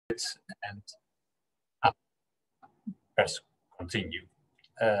and press continue.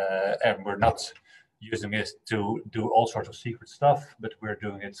 And we're not using it to do all sorts of secret stuff, but we're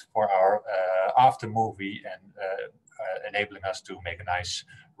doing it for our after movie and enabling us to make a nice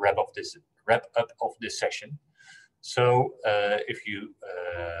wrap up of this session. So if you're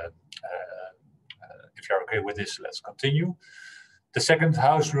okay with this, let's continue. The second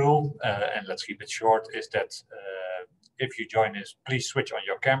house rule, and let's keep it short, is that if you join us, please switch on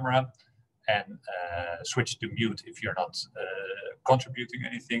your camera and switch to mute if you're not contributing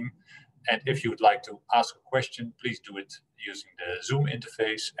anything. And if you would like to ask a question, please do it using the Zoom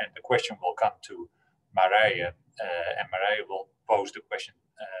interface, and the question will come to Marije, and Marije will pose the question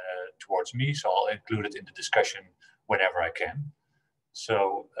towards me, so I'll include it in the discussion whenever I can.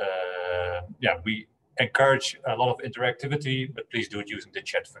 So yeah, we encourage a lot of interactivity, but please do it using the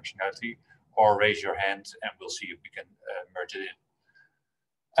chat functionality or raise your hand and we'll see if we can merge it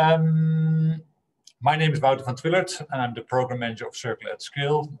in. My name is Wouter van Twillert and I'm the program manager of Circular at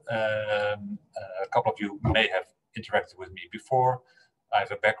Scale. A couple of you may have interacted with me before. I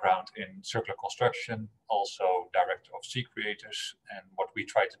have a background in circular construction, also director of C Creators, and what we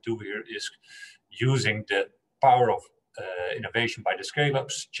try to do here is using the power of innovation by the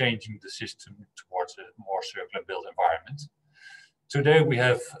scale-ups, changing the system towards a more circular built environment. Today we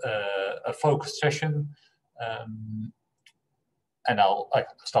have a focused session, and I'll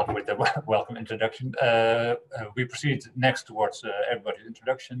start with the welcome introduction. We proceed next towards everybody's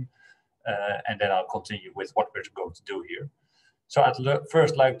introduction, and then I'll continue with what we're going to do here. So I'd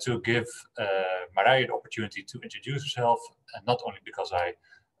first like to give Marije the opportunity to introduce herself, and not only because I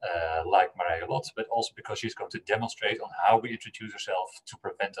like Marije a lot, but also because she's going to demonstrate on how we introduce ourselves to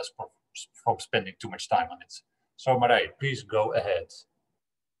prevent us from spending too much time on it. So Marije, please go ahead.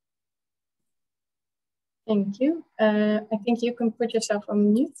 Thank you. I think you can put yourself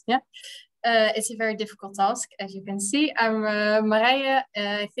on mute. Yeah, it's a very difficult task, as you can see. I'm Marije.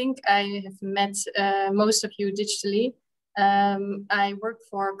 I think I have met most of you digitally. I work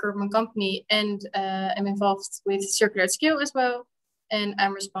for a procurement company and am involved with Circular at Scale as well. And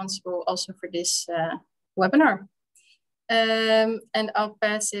I'm responsible also for this webinar. And I'll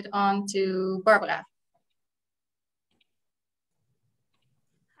pass it on to Barbara.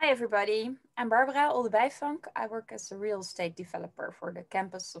 Hi everybody, I'm Barbara Oldebijvank. I work as a real estate developer for the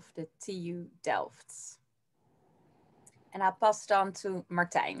campus of the TU Delft. And I'll pass it on to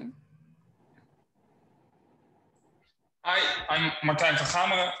Martijn. Hi, I'm Martijn van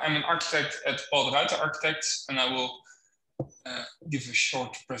Gameren. I'm an architect at Ruiter Architects, and I will give a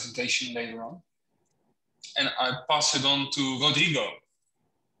short presentation later on. And I pass it on to Rodrigo.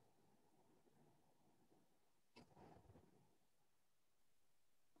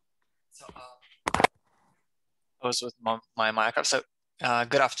 So, I was with my mic up. So,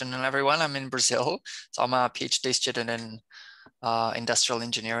 good afternoon, everyone. I'm in Brazil. So I'm a PhD student in industrial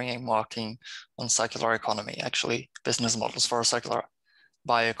engineering and working on circular economy, actually business models for a circular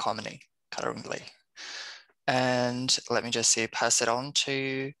bioeconomy currently. And let me just see, pass it on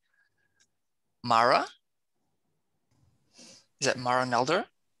to Mara. Is that Mara Nelder?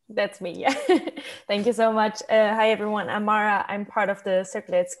 That's me, yeah. Thank you so much. Hi, everyone. I'm Mara. I'm part of the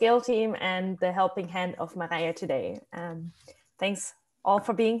Circular at Scale team and the helping hand of Marije today. Thanks all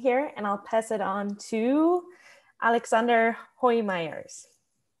for being here. And I'll pass it on to Alexander Hoijmeyers.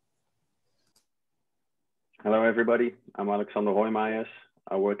 Hello, everybody. I'm Alexander Hoijmeyers.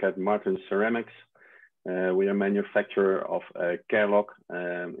 I work at Martin Ceramics. We are a manufacturer of Kerlock.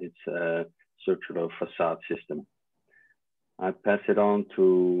 It's a circular facade system. I pass it on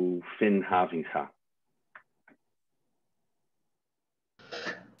to Finn Havinga.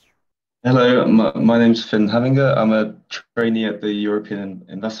 Hello, my name is Finn Havinga. I'm a trainee at the European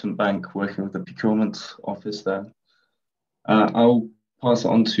Investment Bank working with the procurement office there. I'll pass it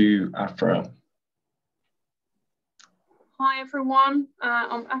on to Afra. Hi everyone,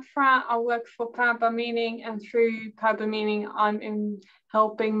 I'm Afra. I work for Pampus Island, and through Pampus Island I'm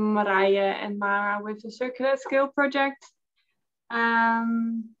helping Marije and Mara with the Circular Scale project.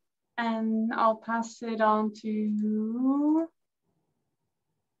 And I'll pass it on to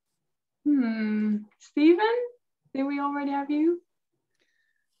Steven. Did we already have you?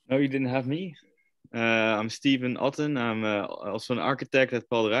 No, you didn't have me. I'm Steven Otten. I'm also an architect at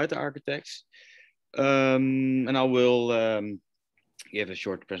Ruiter Architects. And I will give a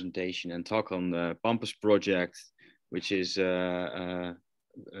short presentation and talk on the Pampus project, which is a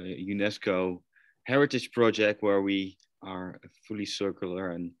UNESCO heritage project where we are fully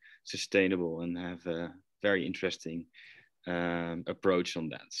circular and sustainable and have a very interesting approach on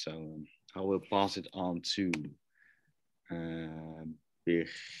that. So I will pass it on to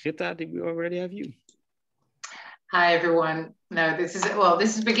Birgitta, did we already have you? Hi, everyone. No, this is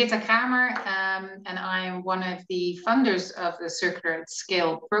Birgitta Kramer, and I'm one of the funders of the Circular at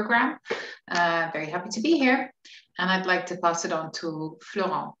Scale program. Very happy to be here, and I'd like to pass it on to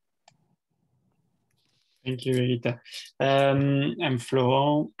Florent. Thank you, Birgitta. I'm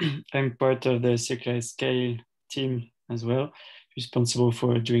Florent. I'm part of the Circular at Scale team as well, responsible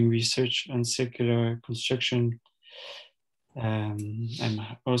for doing research on circular construction. I'm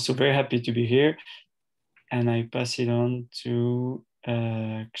also very happy to be here. And I pass it on to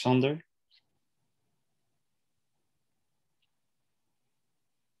Xander.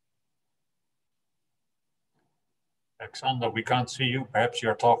 Xander, we can't see you. Perhaps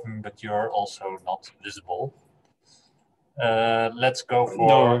you're talking, but you're also not visible. Let's go for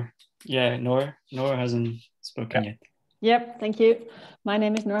Noor. Yeah, Noor. Noor hasn't spoken yet. Yep, thank you. My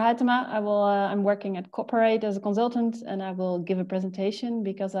name is Noor Houtema. I'm working at Cooperate as a consultant, and I will give a presentation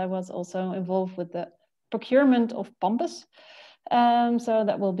because I was also involved with the procurement of Pampus. So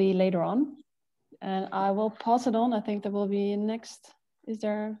that will be later on. And I will pass it on. I think there will be next. Is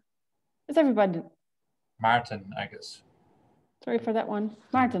everybody? Martin, I guess. Sorry for that one.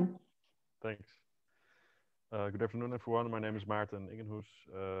 Martin. Thanks. Good afternoon, everyone. My name is Martin Ingenhoes.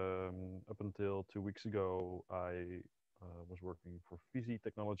 Up until 2 weeks ago, I was working for Visi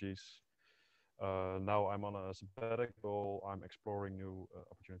Technologies. Now I'm on a sabbatical. I'm exploring new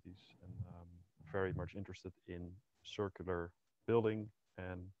opportunities, and very much interested in circular building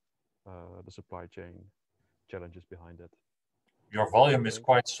and the supply chain challenges behind it. Your volume is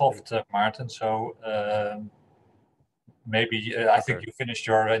quite soft, Martin, so maybe I think you finished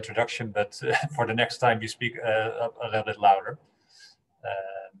your introduction, but for the next time you speak a little bit louder.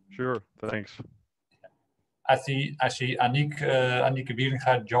 Sure, thanks. I see Annieke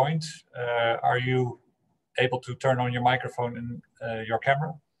Wieringa joined. Are you able to turn on your microphone and your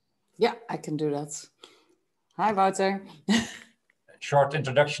camera? Yeah, I can do that. Hi, Wouter. Short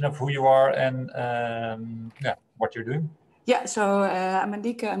introduction of who you are and what you're doing. Yeah, so I'm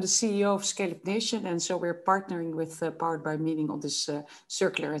Annieke. I'm the CEO of Scale Up Nation, and so we're partnering with Powered by Meaning on this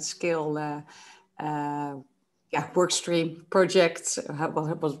Circular at Scale workstream project.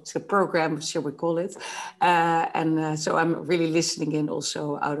 What's the program? Shall we call it? So I'm really listening in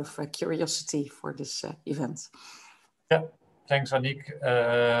also out of curiosity for this event. Yeah. Thanks, Annieke.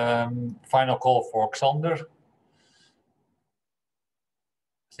 Final call for Xander.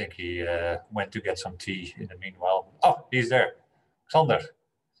 I think he went to get some tea in the meanwhile. Oh, he's there. Xander.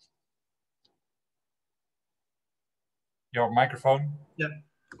 Your microphone. Yeah.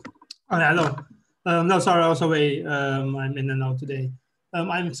 Oh, hello. No, sorry, I was away. I'm in and out today.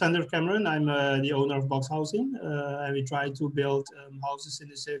 I'm Xander Cameron. I'm the owner of Box Housing, and we try to build houses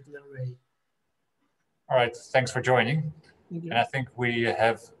in a circular way. All right, thanks for joining. And I think we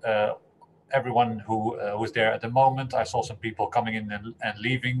have everyone who was there at the moment. I saw some people coming in and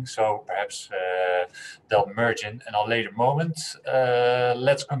leaving, so perhaps they'll merge in a later moment.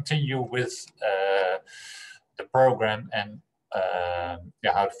 Let's continue with the program and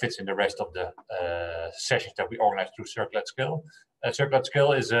how it fits in the rest of the sessions that we organize through Circular at Scale. Circular at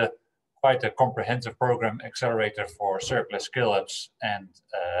Scale is quite a comprehensive program accelerator for circular scale-ups and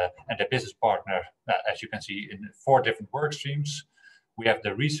their business partner, as you can see, in 4 different work streams. We have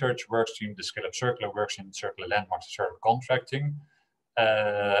the research work stream, the Scale Up Circular work stream, circular landmarks, circular contracting.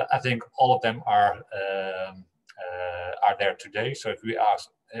 I think all of them are there today. So if you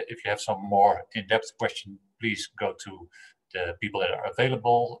have some more in-depth question, please go to the people that are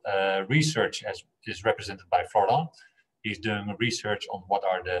available. Research is represented by Florent. He's doing research on what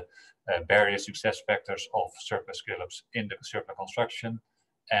are the barriers, success factors of circular scale-ups in the circular construction,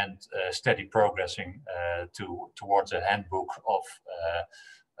 and steady progressing towards a handbook of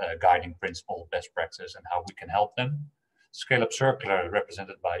guiding principle, best practice, and how we can help them. Scale Up Circular,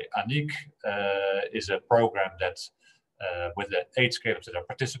 represented by Annieke, is a program that with the 8 scale-ups that are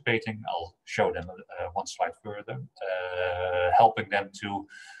participating, I'll show them one slide further, helping them to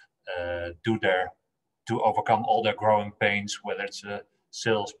overcome all their growing pains, whether it's a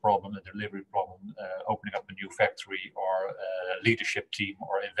sales problem, a delivery problem, opening up a new factory, or a leadership team,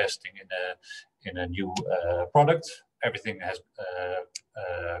 or investing in a new product. Everything has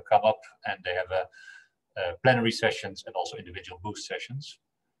come up, and they have plenary sessions and also individual boost sessions.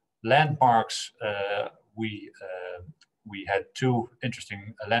 Landmarks, we had 2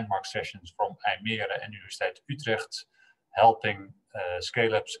 interesting landmark sessions from IJmere and Universiteit Utrecht, helping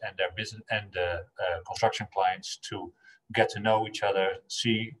scale-ups and their business and construction clients to get to know each other,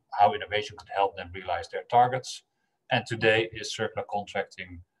 see how innovation could help them realize their targets. And today is circular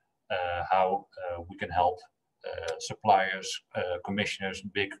contracting, how we can help suppliers, commissioners,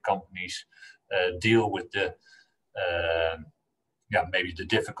 big companies deal with the maybe the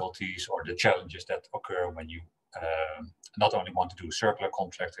difficulties or the challenges that occur when you not only want to do circular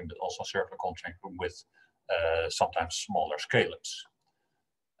contracting, but also circular contracting with sometimes smaller scale-ups.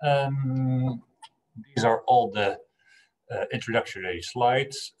 These are all the introductory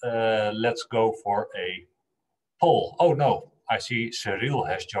slides. Let's go for a poll. Oh no, I see Cyril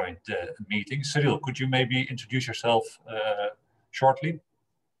has joined the meeting. Cyril, could you maybe introduce yourself shortly?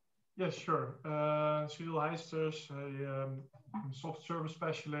 Yes, sure. Cyril Heisters, I'm a soft service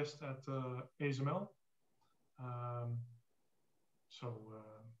specialist at ASML.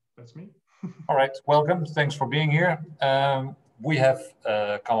 That's me. All right, welcome. Thanks for being here. We have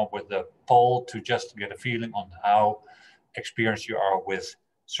come up with a poll to just get a feeling on how experienced you are with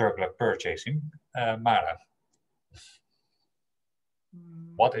circular purchasing. Mara,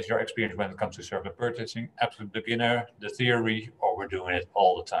 what is your experience when it comes to circular purchasing? Absolute beginner, the theory, or we're doing it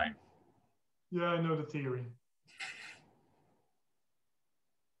all the time? Yeah, I know the theory.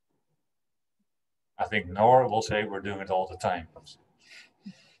 I think Noor will say we're doing it all the time.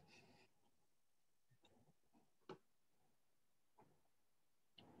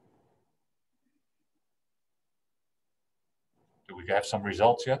 Do we have some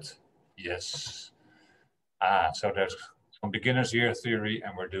results yet? Yes. So there's some beginners here, theory,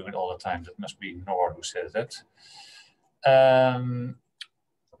 and we're doing it all the time. That must be Noor who says that.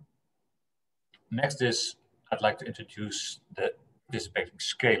 Next is, I'd like to introduce the participating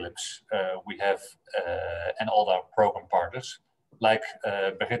scale-ups. We have, and all our program partners. Like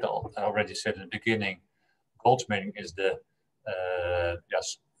Brigitte already said in the beginning, Goldsmithing is the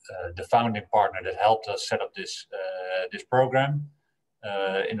founding partner that helped us set up this, this program.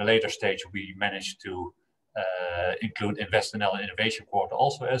 In a later stage, we managed to include InvestNL and Innovation Quarter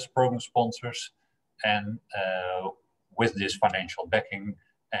also as program sponsors. And with this financial backing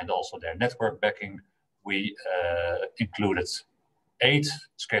and also their network backing, we included 8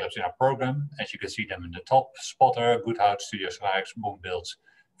 scale-ups in our program. As you can see them in the top: Spotter, Goodhout, Studios Rijks, Boombuild,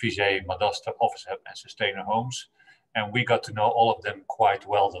 Visé, Madaster, Office Hub, and Sustainer Homes. And we got to know all of them quite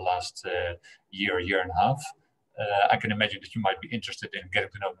well the last year and a half. I can imagine that you might be interested in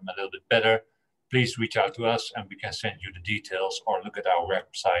getting to know them a little bit better. Please reach out to us and we can send you the details, or look at our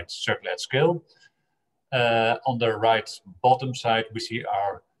website, Circular at Scale. On the right bottom side, we see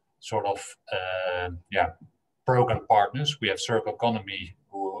our sort of program partners. We have Circle Economy,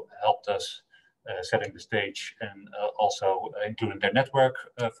 who helped us setting the stage and also including their network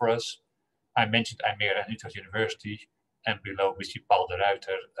for us. I mentioned Amira and Utrecht University, and below we see Paul de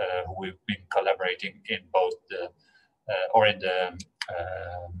Ruiter, who we've been collaborating in both the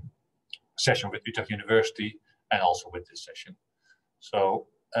session with Utrecht University and also with this session. So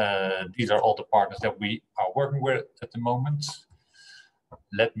these are all the partners that we are working with at the moment.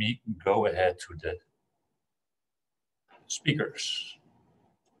 Let me go ahead to the speakers.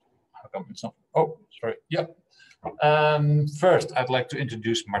 How come it's not? Oh, sorry. Yeah. First, I'd like to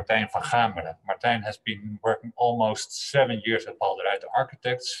introduce Martijn van Gameren. Martijn has been working almost 7 years at Paul de Ruiter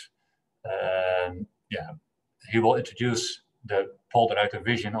Architects. He will introduce the Paul de Ruiter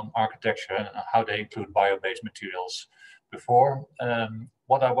vision on architecture and how they include bio-based materials before.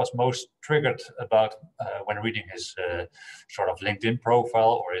 What I was most triggered about when reading his sort of LinkedIn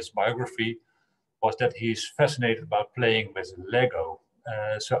profile or his biography was that he's fascinated about playing with Lego.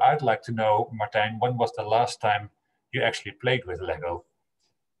 So I'd like to know, Martijn, when was the last time you actually played with Lego?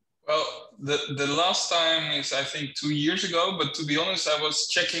 Well, the last time is, I think, 2 years ago, but to be honest, I was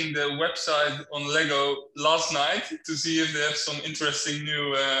checking the website on Lego last night to see if they have some interesting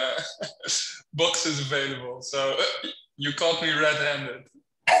new boxes available. So you caught me red-handed.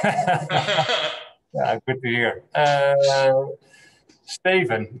 Yeah, good to hear.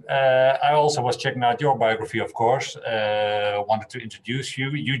 Steven, I also was checking out your biography, of course. Wanted to introduce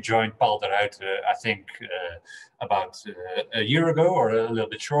you. You joined Paul de Ruiter, I think, about a year ago, or a little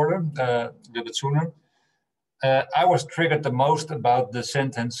bit shorter, a little bit sooner. I was triggered the most about the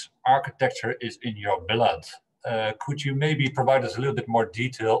sentence, "Architecture is in your blood." Could you maybe provide us a little bit more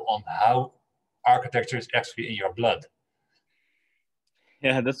detail on how architecture is actually in your blood?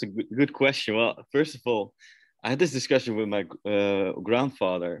 Yeah, that's a good question. Well, first of all, I had this discussion with my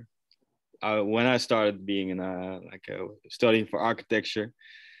grandfather when I started being studying for architecture.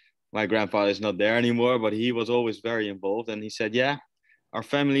 My grandfather is not there anymore, but he was always very involved. And he said, yeah, our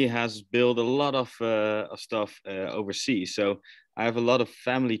family has built a lot of stuff overseas. So I have a lot of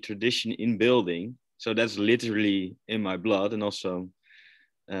family tradition in building. So that's literally in my blood. And also,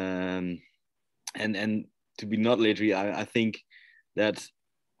 and to be not literally, I think that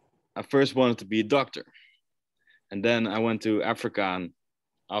I first wanted to be a doctor. And then I went to Africa, and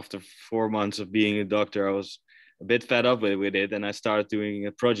after 4 months of being a doctor, I was a bit fed up with it, and I started doing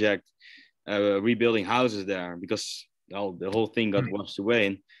a project rebuilding houses there, because the whole thing got washed away.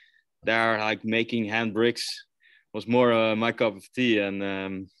 And there, like, making hand bricks was more my cup of tea,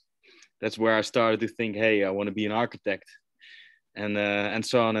 and that's where I started to think, hey, I want to be an architect, and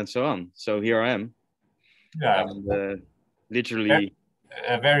so on and so on. So here I am. Yeah. And, literally.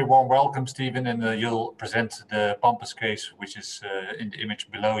 A very warm welcome, Steven, and you'll present the Pampus case, which is in the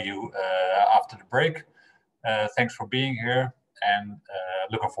image below you after the break. Thanks for being here, and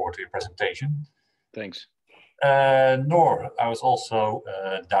looking forward to your presentation. Thanks. Noor, I was also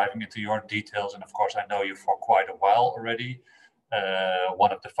diving into your details, and of course I know you for quite a while already.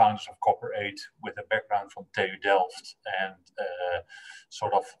 One of the founders of Copper8 with a background from TU Delft, and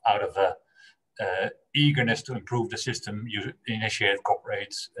sort of out of a eagerness to improve the system, you initiated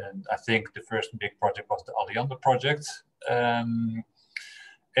Copper8, and I think the first big project was the Alliander project.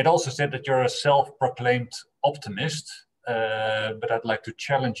 It also said that you're a self-proclaimed optimist, but I'd like to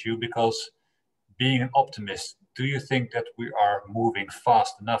challenge you, because being an optimist, do you think that we are moving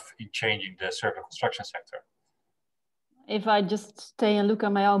fast enough in changing the circular construction sector? If I just stay and look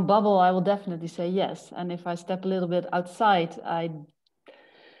at my own bubble, I will definitely say yes. And if I step a little bit outside,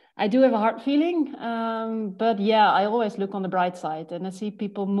 I do have a hard feeling, but yeah, I always look on the bright side, and I see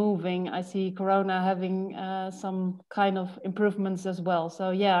people moving. I see Corona having some kind of improvements as well.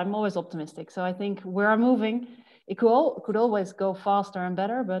 So yeah, I'm always optimistic. So I think we're moving. It could always go faster and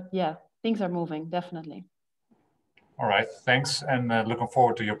better, but yeah, things are moving, definitely. All right, thanks. And looking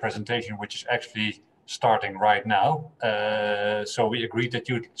forward to your presentation, which is actually starting right now. So we agreed that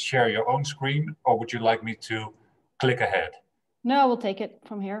you'd share your own screen, or would you like me to click ahead? No, we'll take it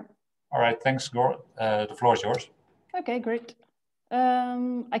from here. All right, thanks, Noor. The floor is yours. Okay, great.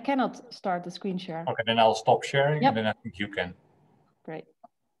 I cannot start the screen share. Okay, then I'll stop sharing, yep. And then I think you can. Great.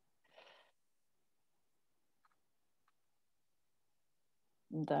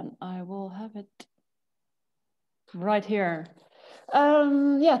 Then I will have it right here.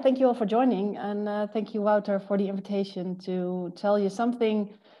 Yeah, thank you all for joining, and thank you, Wouter, for the invitation to tell you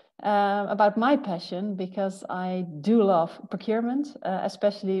something about my passion, because I do love procurement,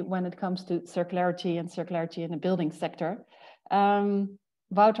 especially when it comes to circularity and circularity in the building sector.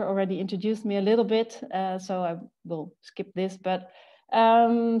 Wouter already introduced me a little bit, so I will skip this, but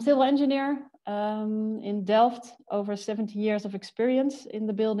civil engineer in Delft, over 70 years of experience in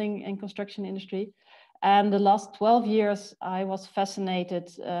the building and construction industry. And the last 12 years, I was fascinated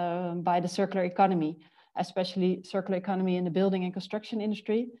by the circular economy, especially circular economy in the building and construction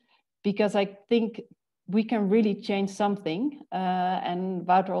industry, because I think we can really change something. And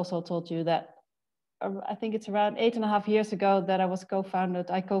Wouter also told you that I think it's around 8.5 years ago that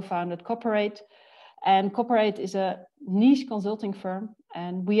I co-founded Copper8. And Copper8 is a niche consulting firm,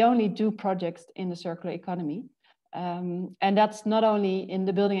 and we only do projects in the circular economy. And that's not only in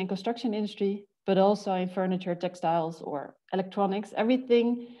the building and construction industry, but also in furniture, textiles, or electronics,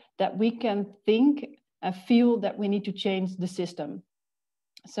 everything that we can think and feel that we need to change the system.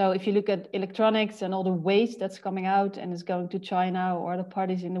 So if you look at electronics and all the waste that's coming out and is going to China or other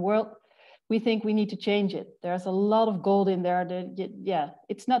parties in the world, we think we need to change it. There's a lot of gold in there that, yeah,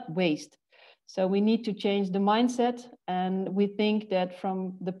 it's not waste. So we need to change the mindset. And we think that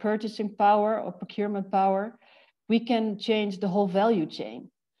from the purchasing power or procurement power, we can change the whole value chain.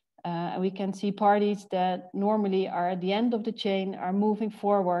 We can see parties that normally are at the end of the chain are moving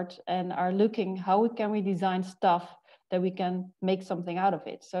forward and are looking how can we design stuff that we can make something out of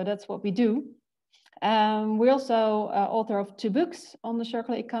it. So that's what we do. We're also author of 2 books on the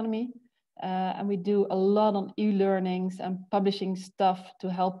circular economy. And we do a lot on e-learnings and publishing stuff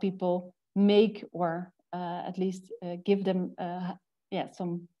to help people make or at least give them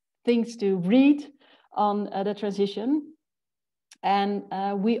some things to read on the transition. And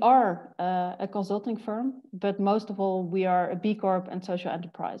we are a consulting firm, but most of all, we are a B Corp and social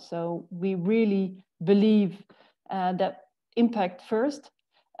enterprise. So we really believe that impact first,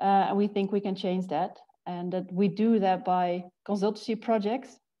 and we think we can change that. And that we do that by consultancy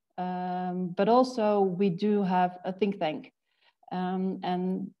projects, but also we do have a think tank.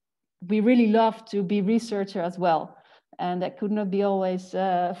 And we really love to be researcher as well. And that could not be always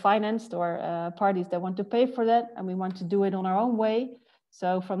financed or parties that want to pay for that. And we want to do it on our own way.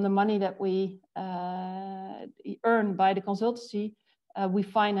 So from the money that we earn by the consultancy, we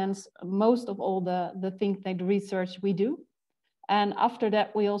finance most of all the think tank, the research we do. And after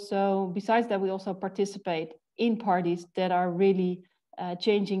that, we also, besides that, we also participate in parties that are really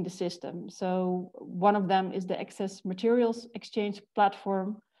changing the system. So one of them is the Excess Materials Exchange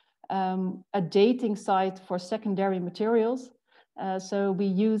platform, a dating site for secondary materials. So we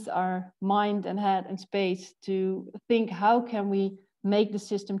use our mind and head and space to think, how can we make the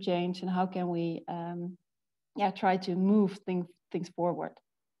system change, and how can we try to move things forward.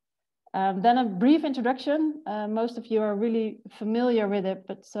 Then a brief introduction. Most of you are really familiar with it,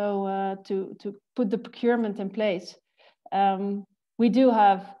 but so to put the procurement in place, we do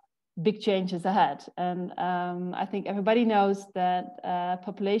have big changes ahead. And I think everybody knows that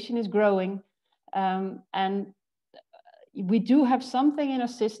population is growing, and we do have something in our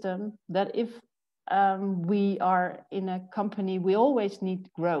system that if we are in a company, we always need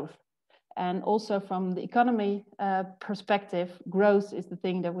growth. And also from the economy perspective, growth is the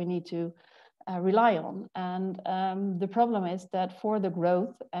thing that we need to rely on. And the problem is that for the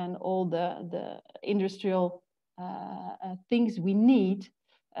growth and all the industrial things we need,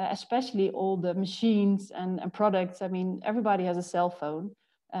 especially all the machines and products, I mean, everybody has a cell phone,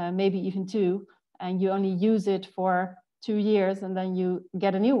 maybe even two, and you only use it for 2 years and then you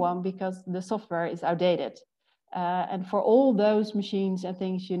get a new one because the software is outdated. And for all those machines and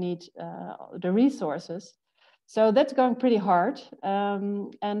things, you need the resources. So that's going pretty hard.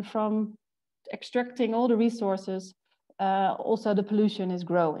 And from extracting all the resources, also the pollution is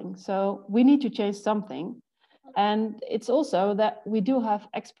growing. So we need to change something. And it's also that we do have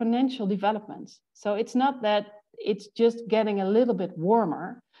exponential developments. So it's not that it's just getting a little bit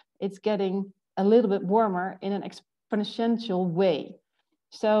warmer. It's getting a little bit warmer in an exponential way.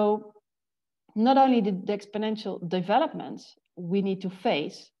 So not only the exponential developments we need to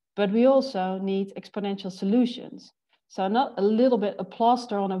face, but we also need exponential solutions. So not a little bit a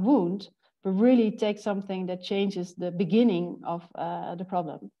plaster on a wound, but really take something that changes the beginning of the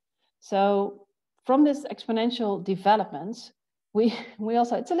problem. So from this exponential developments, we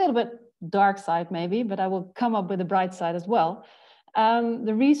also, it's a little bit dark side maybe, but I will come up with a bright side as well.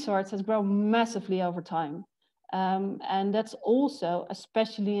 The resource has grown massively over time. And that's also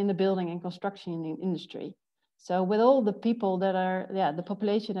especially in the building and construction industry. So with all the people that are, the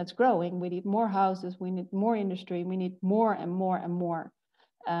population that's growing, we need more houses, we need more industry, we need more and more and more.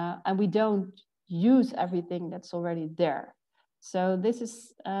 And we don't use everything that's already there. So this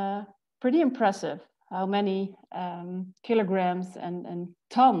is pretty impressive how many kilograms and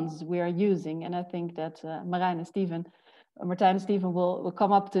tons we are using. And I think that Martijn and Steven will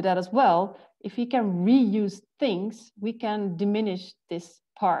come up to that as well. If we can reuse things, we can diminish this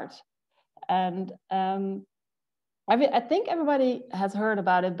part. And I think everybody has heard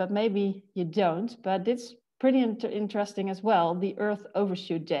about it, but maybe you don't. But it's pretty interesting as well, the Earth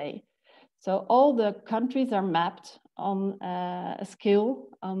Overshoot Day. So all the countries are mapped on a scale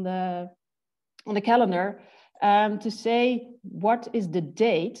on the calendar to say what is the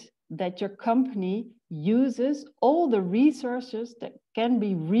date that your company uses all the resources that can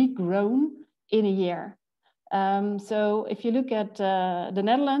be regrown in a year. So if you look at the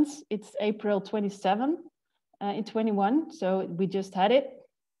Netherlands, it's April 27 in 21. So we just had it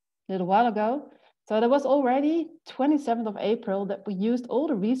a little while ago. So there was already 27th of April that we used all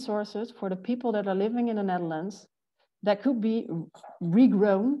the resources for the people that are living in the Netherlands that could be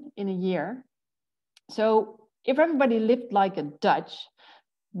regrown in a year. So if everybody lived like a Dutch,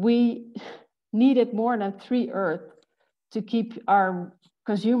 we needed more than 3 Earth to keep our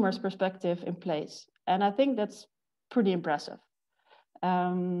consumers' perspective in place. And I think that's pretty impressive.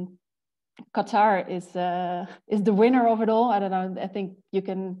 Qatar is the winner of it all. I don't know, I think you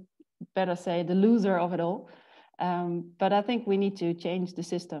can better say the loser of it all. But I think we need to change the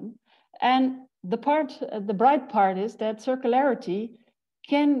system. And the bright part is that circularity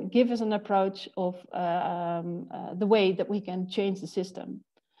can give us an approach of the way that we can change the system.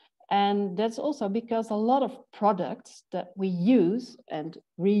 And that's also because a lot of products that we use and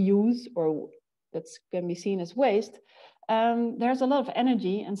reuse, or that can be seen as waste, there's a lot of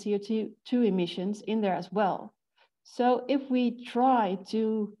energy and CO2 emissions in there as well. So if we try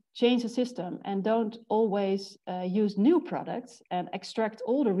to change the system and don't always use new products and extract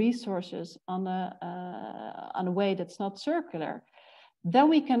all the resources on a way that's not circular, then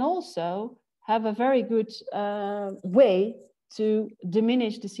we can also have a very good way to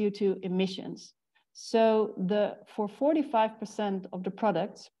diminish the CO2 emissions. So for 45% of the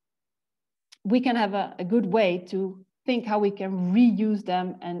products, we can have a good way to think how we can reuse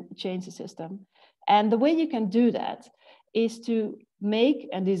them and change the system. And the way you can do that is to make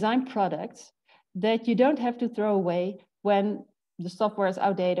and design products that you don't have to throw away when the software is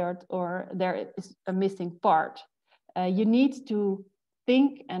outdated or there is a missing part. You need to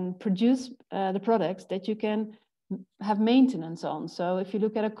think and produce the products that you can have maintenance on. So if you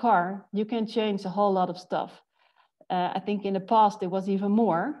look at a car, you can change a whole lot of stuff. I think in the past it was even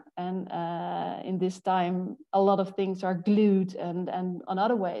more, and in this time a lot of things are glued and on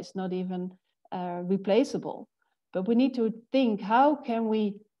other ways not even replaceable. But we need to think, how can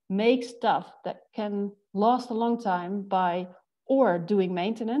we make stuff that can last a long time by or doing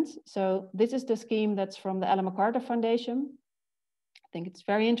maintenance? So this is the scheme that's from the Ellen MacArthur Foundation. I think it's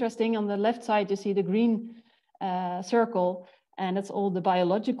very interesting. On the left side you see the green circle, and it's all the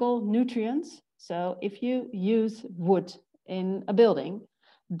biological nutrients. So if you use wood in a building,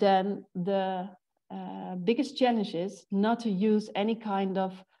 then the biggest challenge is not to use any kind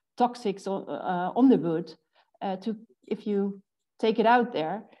of toxics on the wood. If you take it out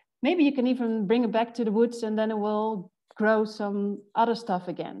there, maybe you can even bring it back to the woods and then it will grow some other stuff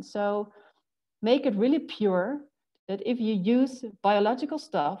again. So make it really pure, that if you use biological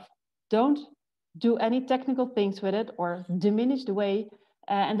stuff, don't do any technical things with it or diminish the way,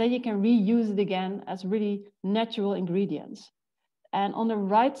 and then you can reuse it again as really natural ingredients. And on the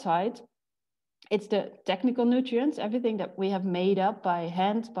right side, it's the technical nutrients, everything that we have made up by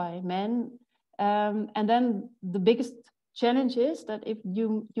hand, by men. And then the biggest challenge is that if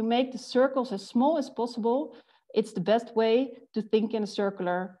you make the circles as small as possible, it's the best way to think in a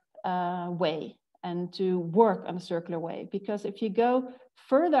circular way and to work on a circular way. Because if you go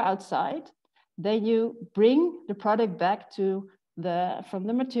further outside, then you bring the product back to from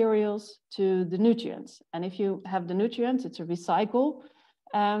the materials to the nutrients. And if you have the nutrients, it's a recycle.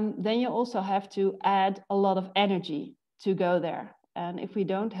 Then you also have to add a lot of energy to go there. And if we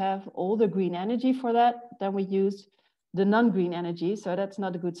don't have all the green energy for that, then we use the non-green energy. So that's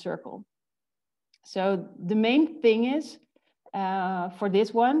not a good circle. So the main thing is for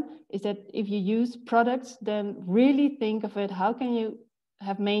this one is that if you use products, then really think of it, how can you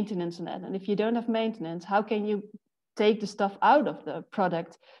have maintenance on that? And if you don't have maintenance, how can you take the stuff out of the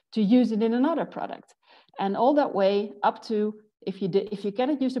product to use it in another product? And all that way up to, if you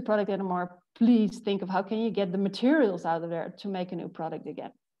cannot use the product anymore, please think of how can you get the materials out of there to make a new product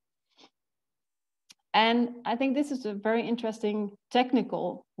again. And I think this is a very interesting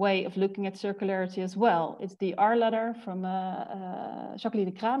technical way of looking at circularity as well. It's the R ladder from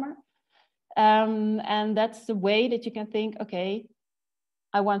Jacqueline Kramer. And that's the way that you can think, okay,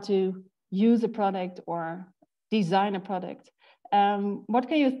 I want to use a product or design a product. What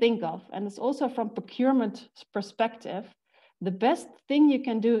can you think of? And it's also from procurement perspective, the best thing you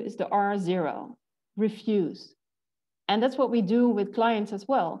can do is the R0, refuse. And that's what we do with clients as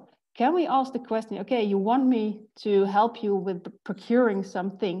well. Can we ask the question, okay, you want me to help you with procuring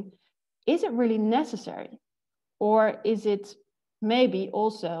something. Is it really necessary? Or is it maybe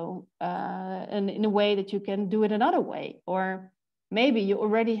also in a way that you can do it another way? Or maybe you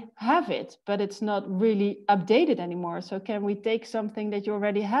already have it, but it's not really updated anymore. So can we take something that you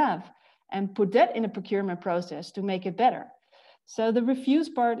already have and put that in a procurement process to make it better? So the refuse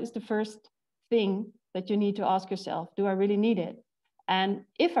part is the first thing that you need to ask yourself. Do I really need it? And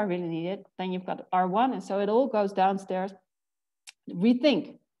if I really need it, then you've got R1. And so it all goes downstairs.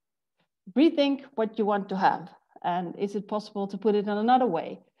 Rethink what you want to have. And is it possible to put it in another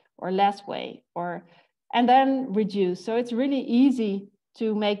way or less way? And then reduce. So it's really easy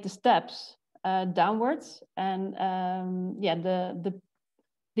to make the steps downwards. And yeah,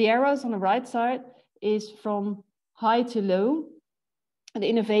 the arrows on the right side is from high to low, the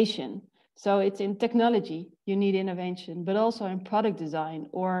innovation. So it's in technology, you need innovation, but also in product design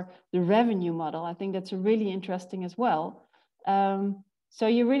or the revenue model. I think that's really interesting as well. So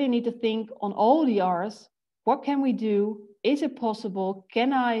you really need to think on all the R's. What can we do? Is it possible?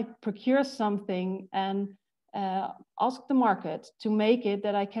 Can I procure something and ask the market to make it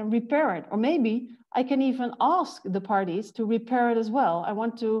that I can repair it? Or maybe I can even ask the parties to repair it as well. I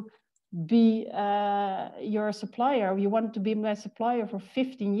want to be your supplier. You want to be my supplier for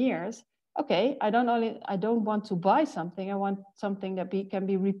 15 years. Okay, I don't want to buy something. I want something that can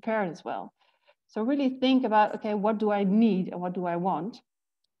be repaired as well. So really think about, okay, what do I need and what do I want?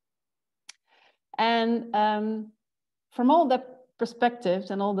 And from all the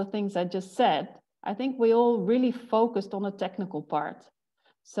perspectives and all the things I just said, I think we all really focused on the technical part.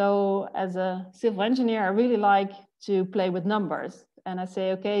 So as a civil engineer, I really like to play with numbers. And I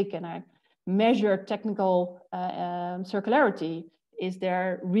say, okay, can I measure technical circularity? Is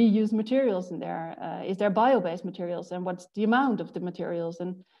there reused materials in there? Is there bio-based materials? And what's the amount of the materials?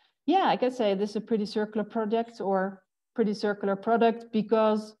 And yeah, I can say this is a pretty circular project or pretty circular product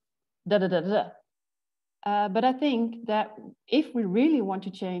because da-da-da-da. But I think that if we really want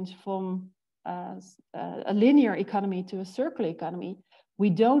to change from a linear economy to a circular economy, we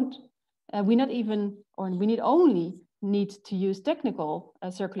need only need to use technical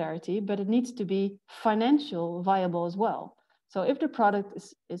circularity, but it needs to be financial viable as well. So if the product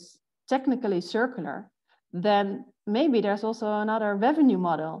is technically circular, then maybe there's also another revenue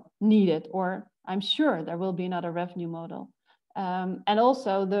model needed, or I'm sure there will be another revenue model. And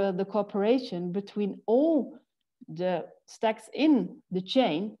also the cooperation between all the stacks in the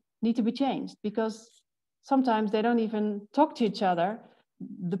chain need to be changed, because sometimes they don't even talk to each other.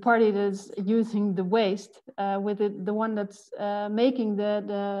 The party that's using the waste with the one that's making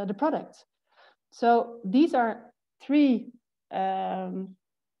the product. So these are three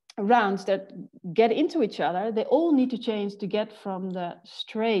rounds that get into each other. They all need to change to get from the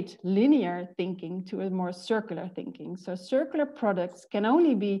straight linear thinking to a more circular thinking. So circular products can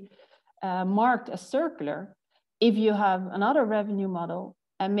only be marked as circular if you have another revenue model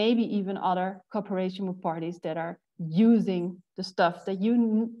and maybe even other cooperation with parties that are using the stuff that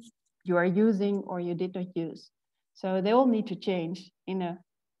you are using or you did not use. So they all need to change in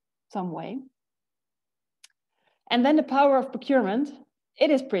some way. And then the power of procurement,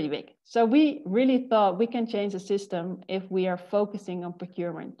 it is pretty big. So we really thought we can change the system if we are focusing on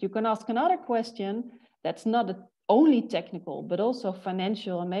procurement. You can ask another question that's not only technical, but also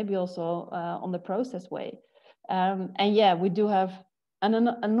financial and maybe also on the process way. And yeah, we do have an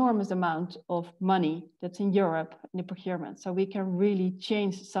enormous amount of money that's in Europe in the procurement. So we can really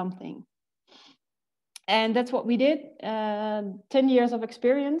change something. And that's what we did. 10 years of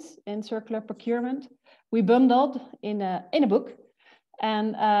experience in circular procurement. We bundled in a book, and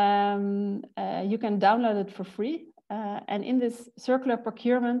you can download it for free. And in this circular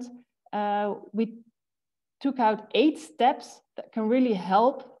procurement, we took out 8 steps that can really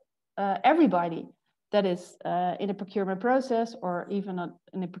help everybody that is in a procurement process, or even not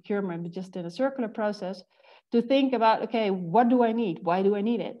in a procurement, but just in a circular process, to think about, okay, what do I need? Why do I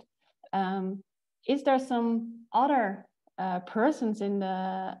need it? Is there some other persons in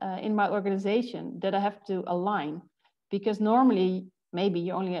my organization that I have to align? Because normally, maybe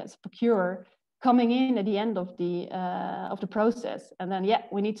you only as a procurer coming in at the end of the process, and then yeah,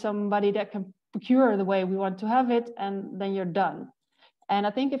 we need somebody that can procure the way we want to have it, and then you're done. And I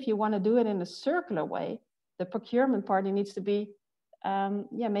think if you want to do it in a circular way, the procurement party needs to be,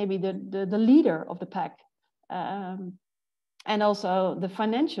 yeah, maybe the leader of the pack, and also the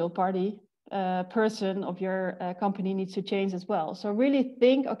financial party person of your company needs to change as well. So really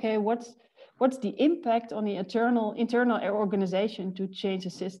think, okay, what's the impact on the internal organization to change the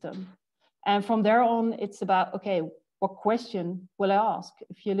system? And from there on, it's about, okay, what question will I ask?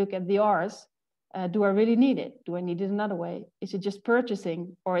 If you look at the R's, do I really need it? Do I need it another way? Is it just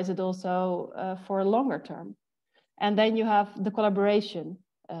purchasing, or is it also for a longer term? And then you have the collaboration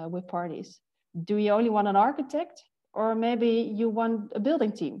with parties. Do you only want an architect, or maybe you want a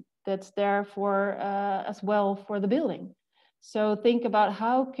building team that's there for as well for the building? So think about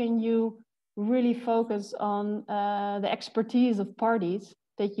how can you really focus on the expertise of parties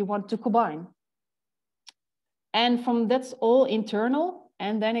that you want to combine. And from that's all internal.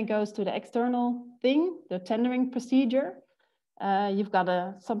 And then it goes to the external thing, the tendering procedure. You've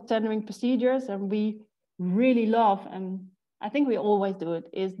got some tendering procedures, and we really love, and I think we always do it,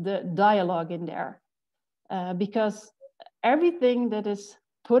 is the dialogue in there. Because everything that is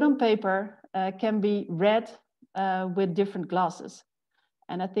put on paper can be read with different glasses.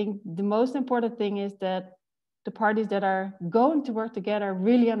 And I think the most important thing is that the parties that are going to work together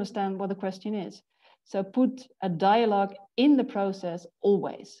really understand what the question is. So put a dialogue in the process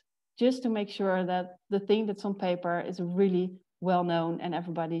always, just to make sure that the thing that's on paper is really well known and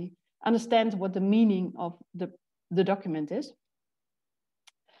everybody understands what the meaning of the document is.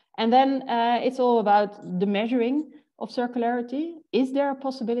 And then it's all about the measuring of circularity. Is there a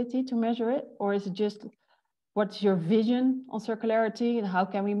possibility to measure it, or is it just what's your vision on circularity and how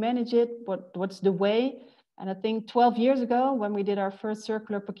can we manage it? What's the way? And I think 12 years ago, when we did our first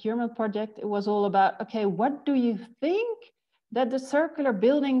circular procurement project, it was all about, okay, what do you think that the circular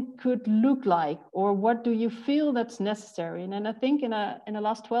building could look like? Or what do you feel that's necessary? And then I think in the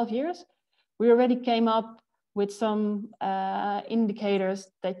last 12 years, we already came up with some indicators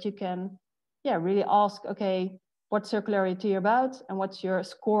that you can, yeah, really ask, okay, what's circularity about? And what's your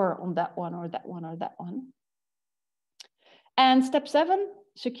score on that one or that one or that one? And step 7,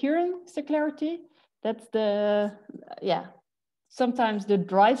 securing circularity. That's the, yeah, sometimes the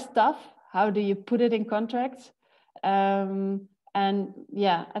dry stuff. How do you put it in contracts? And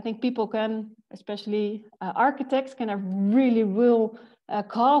yeah, I think people can, especially architects, can have really real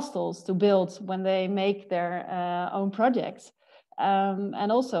castles to build when they make their own projects.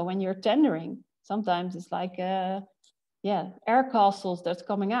 And also when you're tendering, sometimes it's like, yeah, air castles that's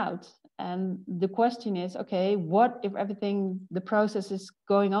coming out. And the question is, okay, what if everything, the process is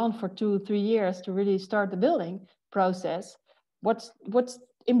going on for 2-3 years to really start the building process? What's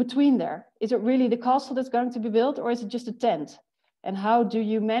in between there? Is it really the castle that's going to be built, or is it just a tent? And how do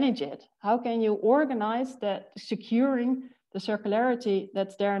you manage it? How can you organize that securing the circularity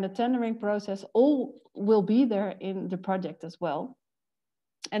that's there in the tendering process? All will be there in the project as well.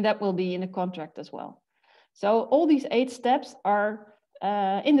 And that will be in the contract as well. So all these 8 steps are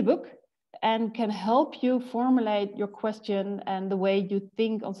in the book and can help you formulate your question and the way you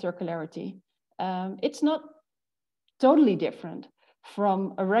think on circularity. It's not totally different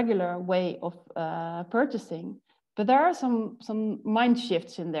from a regular way of purchasing, but there are some mind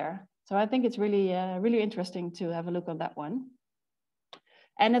shifts in there. So I think it's really, really interesting to have a look on that one.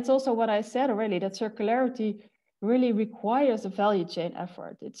 And it's also what I said already, that circularity really requires a value chain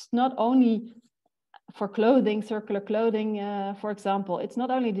effort. It's not only for clothing, circular clothing, for example, it's not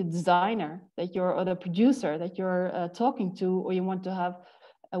only the designer that you're, or the producer that you're talking to, or you want to have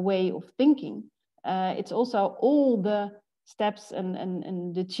a way of thinking. It's also all the steps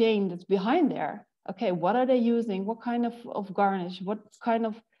and the chain that's behind there. Okay, what are they using? What kind of garnish? What kind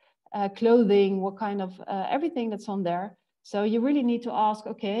of clothing? What kind of everything that's on there? So you really need to ask,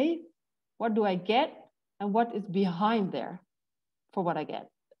 okay, what do I get? And what is behind there for what I get?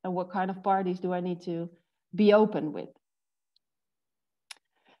 And what kind of parties do I need to be open with?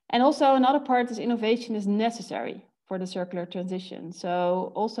 And also another part is innovation is necessary for the circular transition.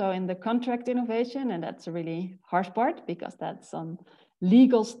 So also in the contract innovation, and that's a really harsh part because that's some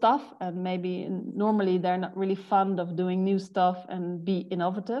legal stuff, and maybe normally they're not really fond of doing new stuff and be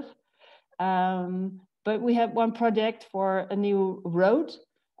innovative. But we have one project for a new road,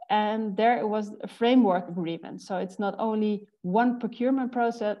 and there it was a framework agreement. So it's not only one procurement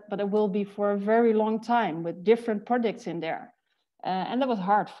process, but it will be for a very long time with different projects in there. And that was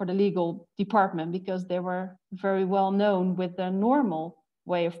hard for the legal department because they were very well known with the normal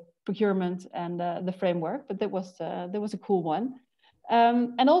way of procurement and the framework, but that was a cool one.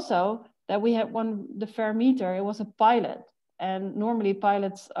 And also that we had the fair meter, it was a pilot. And normally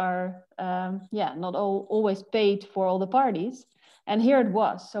pilots are not always paid for all the parties. And here it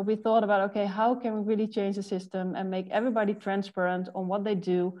was. So we thought about, okay, how can we really change the system and make everybody transparent on what they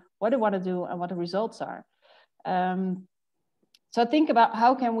do, what they want to do, and what the results are. So think about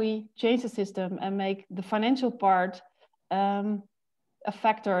how can we change the system and make the financial part a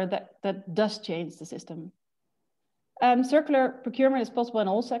factor that does change the system. Circular procurement is possible in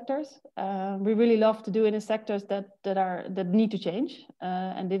all sectors. We really love to do it in sectors that need to change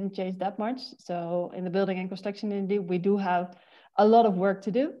and didn't change that much. So in the building and construction industry, we do have a lot of work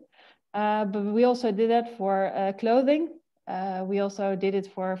to do. But we also did that for clothing. We also did it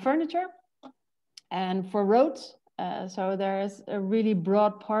for furniture and for roads. So there is a really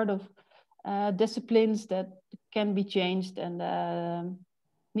broad part of disciplines that can be changed and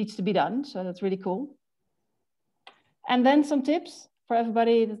needs to be done. So that's really cool. And then some tips for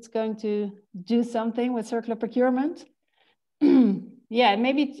everybody that's going to do something with circular procurement. Yeah,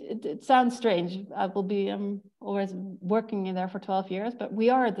 maybe it sounds strange. I will be always working in there for 12 years, but we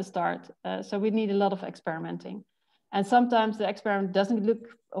are at the start. So we need a lot of experimenting. And sometimes the experiment doesn't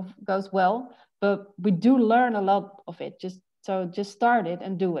goes well, but we do learn a lot of it. Just start it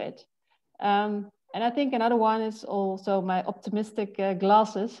and do it. And I think another one is also my optimistic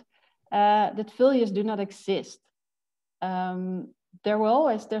glasses, that failures do not exist.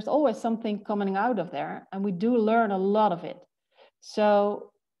 There's always something coming out of there, and we do learn a lot of it.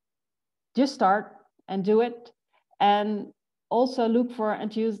 So just start and do it, and also look for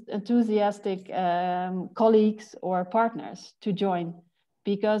enthusiastic colleagues or partners to join,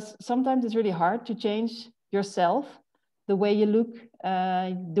 because sometimes it's really hard to change yourself, the way you look,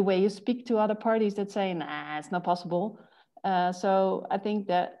 the way you speak to other parties that say, nah, it's not possible. So I think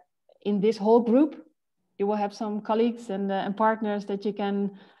that in this whole group, you will have some colleagues and partners that you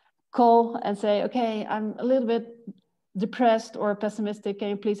can call and say, okay, I'm a little bit depressed or pessimistic. Can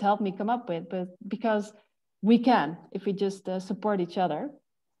you please help me come up with? But because we can, if we just support each other.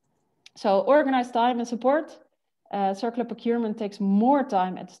 So organize time and support. Circular procurement takes more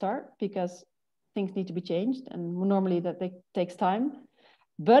time at the start because things need to be changed, and normally that takes time.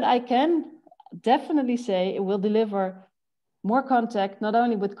 But I can definitely say it will deliver more contact, not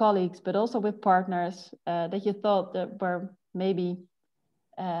only with colleagues, but also with partners that you thought that were maybe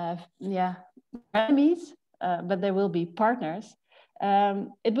enemies, but they will be partners.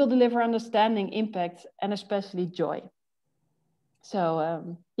 It will deliver understanding, impact, and especially joy.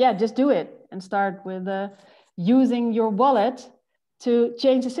 So just do it and start with using your wallet to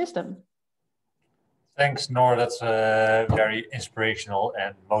change the system. Thanks, Noor. That's a very inspirational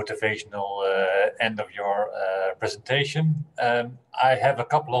and motivational end of your presentation. I have a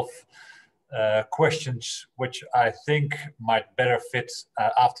couple of questions which I think might better fit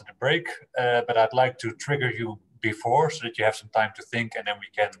after the break, but I'd like to trigger you before so that you have some time to think, and then we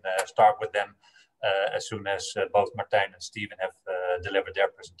can start with them as soon as both Martijn and Steven have delivered their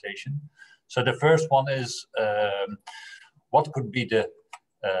presentation. So the first one is, what could be the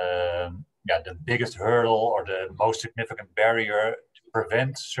biggest hurdle or the most significant barrier to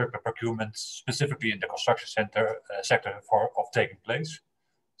prevent circular procurement, specifically in the construction sector of taking place?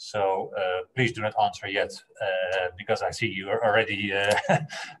 So please do not answer yet, because I see you are already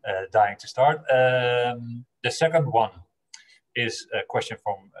dying to start. The second one is a question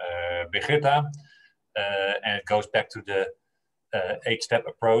from Brigitta, and it goes back to the 8-step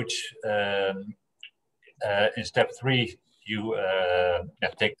approach. In step 3, you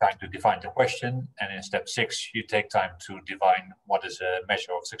take time to define the question, and in step 6, you take time to define what is a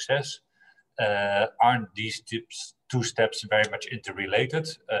measure of success. Aren't these two steps very much interrelated,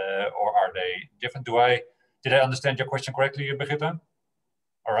 or are they different? Did I understand your question correctly, Brigitta?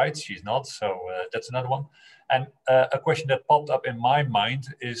 All right, she's not, so that's another one. And a question that popped up in my mind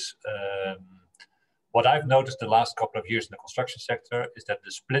is, what I've noticed the last couple of years in the construction sector is that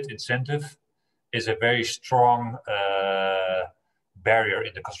the split incentive is a very strong barrier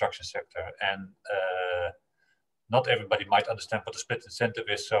in the construction sector. And not everybody might understand what the split incentive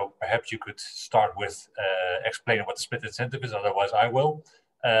is, so perhaps you could start with explaining what the split incentive is, otherwise I will.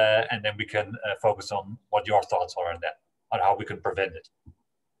 And then we can focus on what your thoughts are on that, on how we can prevent it.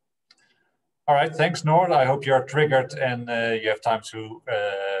 All right, thanks, Noor. I hope you're triggered and you have time to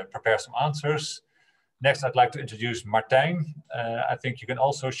prepare some answers. Next, I'd like to introduce Martijn. I think you can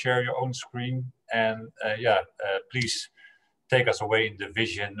also share your own screen, and please take us away in the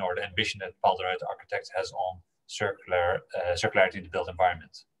vision or the ambition that Paul de Ruiter Architects has on circularity in the built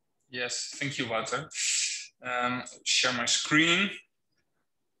environment. Yes, thank you, Wouter. Share my screen.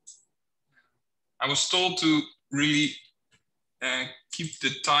 I was told to really keep the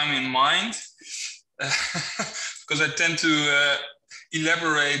time in mind because I tend to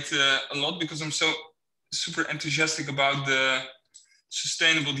elaborate a lot because I'm so super enthusiastic about the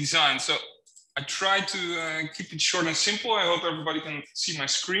sustainable design. So I try to keep it short and simple. I hope everybody can see my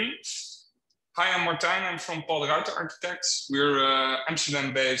screen. Hi, I'm Martijn. I'm from Paul de Ruiter Architects. We're an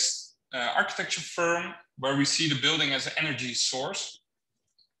Amsterdam-based architecture firm where we see the building as an energy source.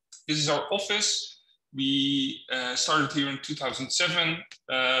 This is our office. We started here in 2007.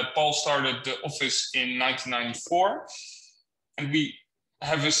 Paul started the office in 1994. And we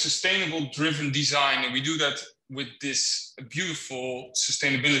have a sustainable driven design. And we do that with this beautiful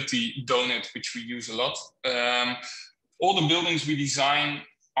sustainability donut, which we use a lot. All the buildings we design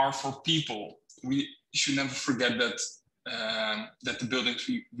are for people. We should never forget that that the buildings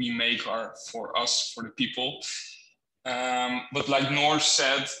we make are for us, for the people. But like Noor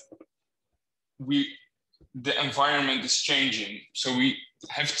said, the environment is changing. So we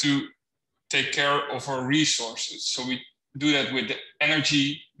have to take care of our resources. So we do that with the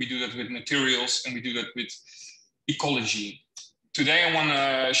energy, we do that with materials, and we do that with ecology. Today I want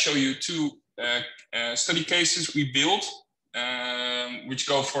to show you two study cases we built, which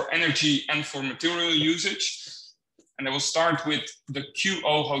go for energy and for material usage. And I will start with the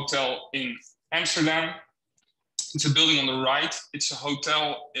QO Hotel in Amsterdam. It's a building on the right. It's a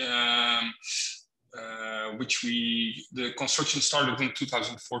hotel which the construction started in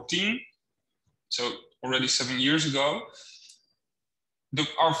 2014. So already 7 years ago.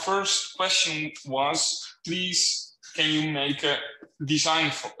 Our first question was, please, can you make a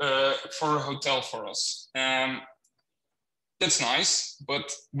design for a hotel for us? That's nice,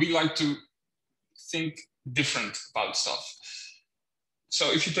 but we like to think different about stuff.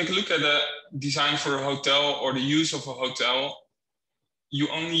 So if you take a look at a design for a hotel or the use of a hotel, you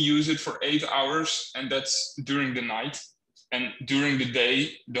only use it for 8 hours, and that's during the night. And during the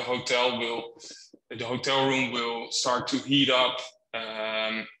day, the hotel room will start to heat up.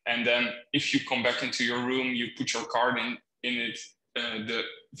 And then if you come back into your room, you put your card in it,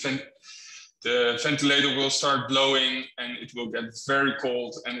 the ventilator will start blowing and it will get very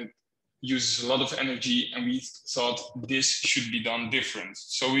cold and it uses a lot of energy. And we thought this should be done different.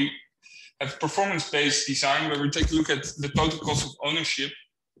 So we have performance-based design where we take a look at the total cost of ownership.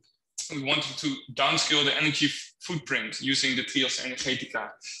 We wanted to downscale the energy footprint using the Trias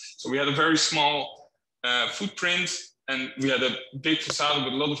Energetica. So we had a very small footprint and we had a big facade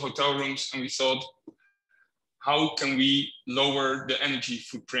with a lot of hotel rooms, and we thought, how can we lower the energy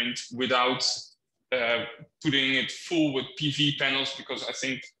footprint without putting it full with PV panels? Because I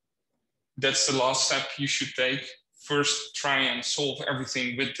think that's the last step you should take. First, try and solve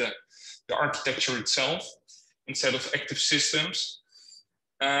everything with the architecture itself instead of active systems.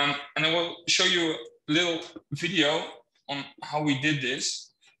 And I will show you a little video on how we did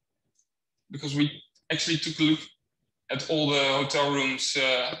this, because we actually took a look at all the hotel rooms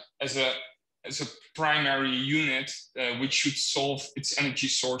as a primary unit which should solve its energy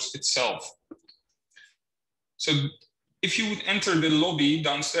source itself. So if you would enter the lobby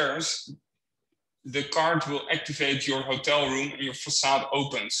downstairs, the card will activate your hotel room and your facade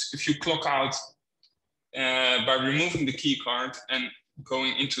opens. If you clock out by removing the key card and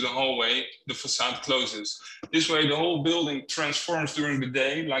going into the hallway, the facade closes. This way, the whole building transforms during the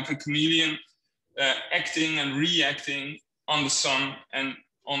day like a chameleon, acting and reacting on the sun and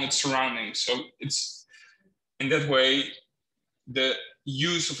on its surroundings. So it's in that way, the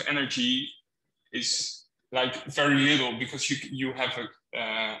use of energy is like very little, because you have a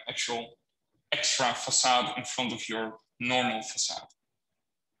actual extra facade in front of your normal facade.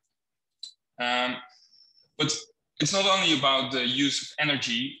 But it's not only about the use of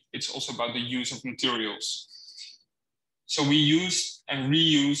energy, it's also about the use of materials. So we used and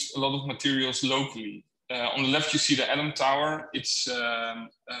reused a lot of materials locally. On the left, you see the Atom Tower. It's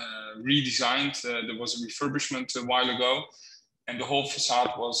redesigned. There was a refurbishment a while ago, and the whole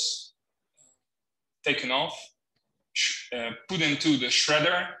facade was taken off, put into the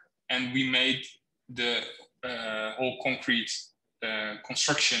shredder, and we made the whole concrete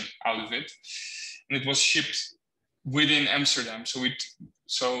construction out of it. And it was shipped within Amsterdam.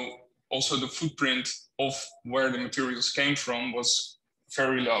 So also the footprint of where the materials came from was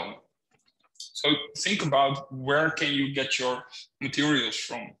very low. So think about, where can you get your materials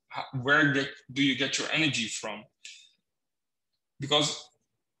from? Where do you get your energy from? Because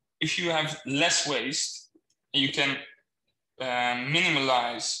if you have less waste, you can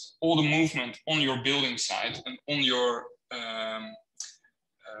minimize all the movement on your building site and on your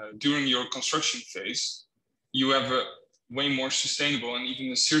during your construction phase, you have a way more sustainable and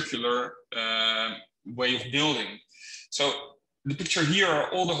even a circular way of building. So the picture here are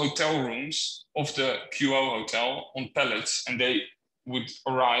all the hotel rooms of the QO hotel on pallets, and they would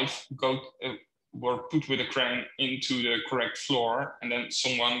arrive, were put with a crane into the correct floor, and then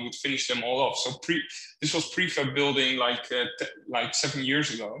someone would finish them all off. So this was prefab building like 7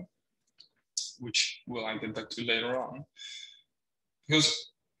 years ago, which I'll get back to later on. Because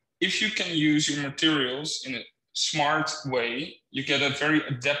if you can use your materials in a smart way, you get a very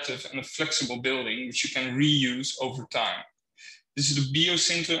adaptive and a flexible building, which you can reuse over time. This is the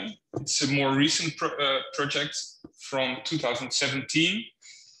Biosynthon. It's a more recent project from 2017.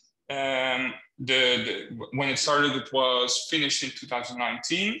 When it started, it was finished in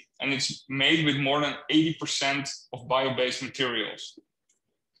 2019, and it's made with more than 80% of bio-based materials.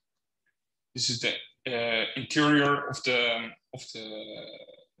 This is the interior of the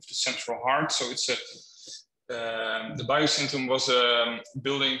central heart. So it's the Biosynthon was a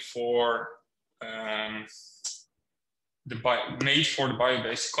building for made for the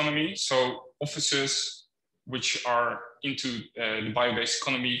bio-based economy. So offices which are into the bio-based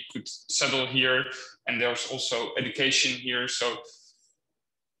economy could settle here, and there's also education here. So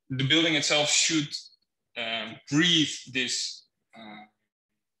the building itself should breathe this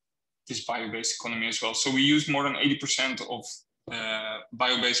bio-based economy as well. So we use more than 80% of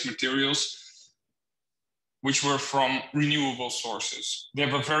bio-based materials, which were from renewable sources. They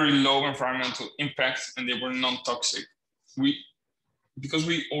have a very low environmental impact, and they were non-toxic. Because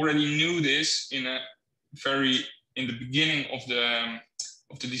we already knew this in the beginning of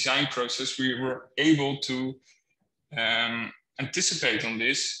the design process, we were able to anticipate on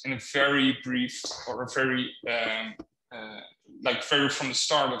this in a very brief, or a very very from the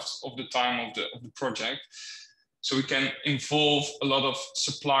start of the time of the project. So we can involve a lot of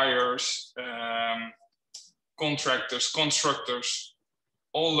suppliers, contractors, constructors,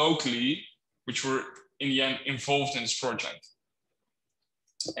 all locally, which were in the end involved in this project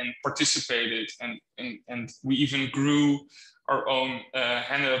and participated. And we even grew our own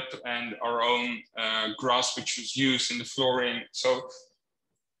hennep and our own grass, which was used in the flooring. So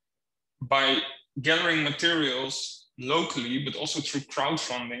by gathering materials locally, but also through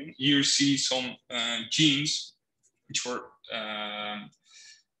crowdfunding, here you see some jeans, which were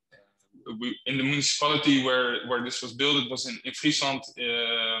in the municipality where this was built. It was in Friesland,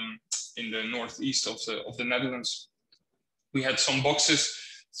 in the northeast of the Netherlands. We had some boxes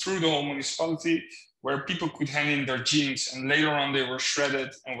through the whole municipality where people could hand in their jeans, and later on they were shredded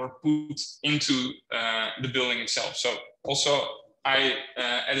and were put into the building itself. So also I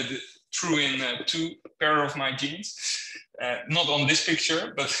threw in 2 pair of my jeans not on this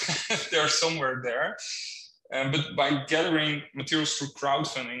picture, but they're somewhere there. But by gathering materials through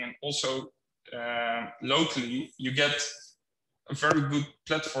crowdfunding and also locally, you get a very good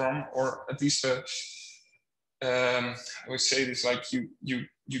platform, or at least I would say this, like you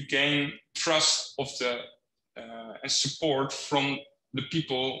gain trust of the and support from the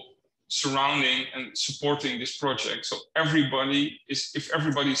people surrounding and supporting this project. So if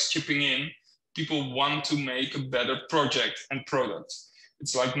everybody is chipping in, people want to make a better project and product.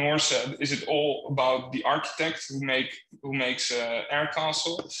 It's like Noor said, is it all about the architect who makes air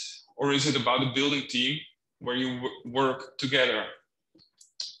castle, or is it about the building team where you work together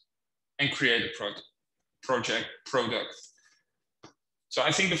and create a product? So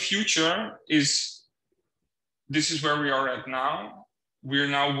I think the future is, this is where we are at now. We're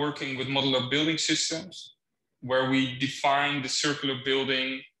now working with modular building systems where we define the circular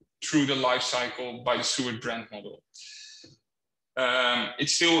building through the life cycle by the Stewart brand model.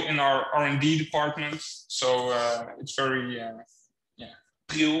 It's still in our R&D department, so it's very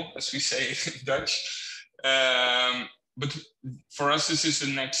pril, as we say in Dutch. But for us, this is the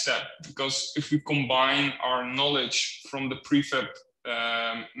next step, because if we combine our knowledge from the prefab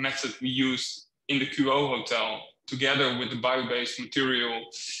method we used in the QO hotel together with the bio-based material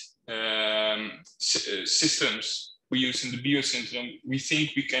systems we use in the Biosyntrum, we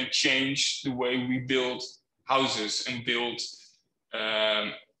think we can change the way we build houses and build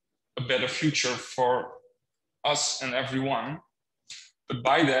a better future for us and everyone. But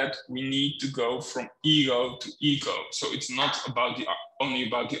by that, we need to go from ego to eco. So it's not about only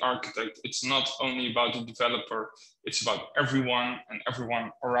about the architect. It's not only about the developer. It's about everyone and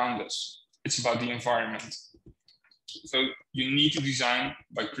everyone around us. It's about the environment. So you need to design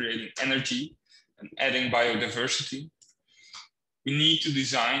by creating energy and adding biodiversity. We need to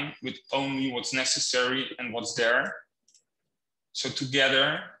design with only what's necessary and what's there. So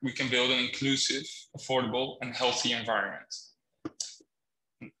together we can build an inclusive, affordable, and healthy environment.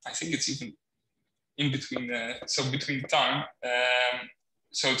 I think it's even in between between time.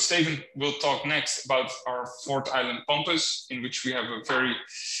 So Steven will talk next about our fourth island, Pampus, in which we have a very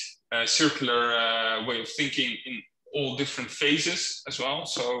circular way of thinking in all different phases as well.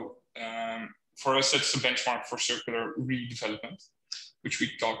 So for us, that's the benchmark for circular redevelopment, which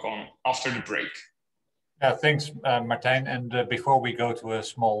we talk on after the break. Yeah, thanks, Martijn. And before we go to a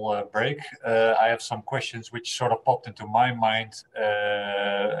small break, I have some questions which sort of popped into my mind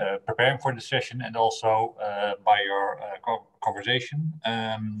preparing for the session and also by your conversation.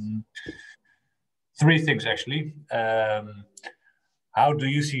 Three things, actually. How do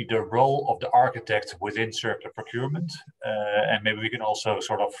you see the role of the architect within circular procurement? And maybe we can also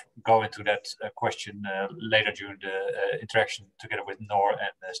sort of go into that question later during the interaction together with Noor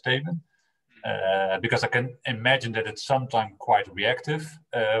and Steven. Because I can imagine that it's sometimes quite reactive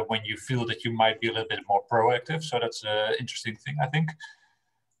when you feel that you might be a little bit more proactive. So that's an interesting thing, I think.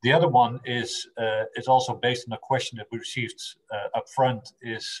 The other one is also based on a question that we received up front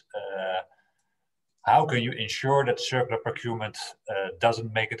is how can you ensure that circular procurement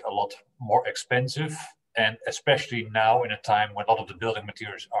doesn't make it a lot more expensive? And especially now in a time when a lot of the building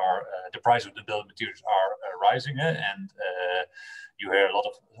materials are, the price of the building materials are rising, and you hear a lot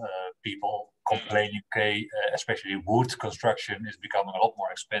of people complaining, okay, especially wood construction is becoming a lot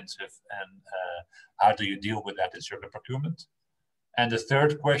more expensive, and how do you deal with that in circular procurement? And the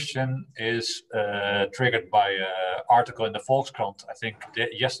third question is triggered by an article in the Volkskrant, I think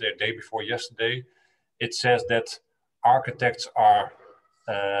yesterday, day before yesterday. It says that architects are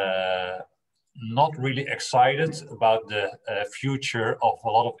not really excited about the future of a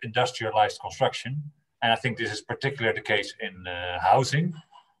lot of industrialized construction. And I think this is particularly the case in housing,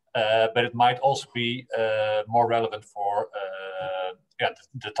 but it might also be more relevant for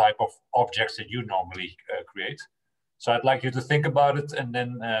the type of objects that you normally create. So I'd like you to think about it, and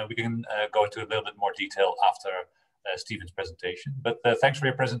then we can go into a little bit more detail after Steven's presentation. But thanks for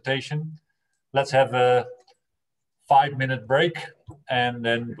your presentation. Let's have a 5-minute break, and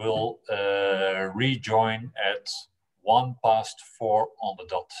then we'll rejoin at 4:01 on the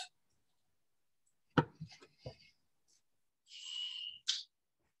dot.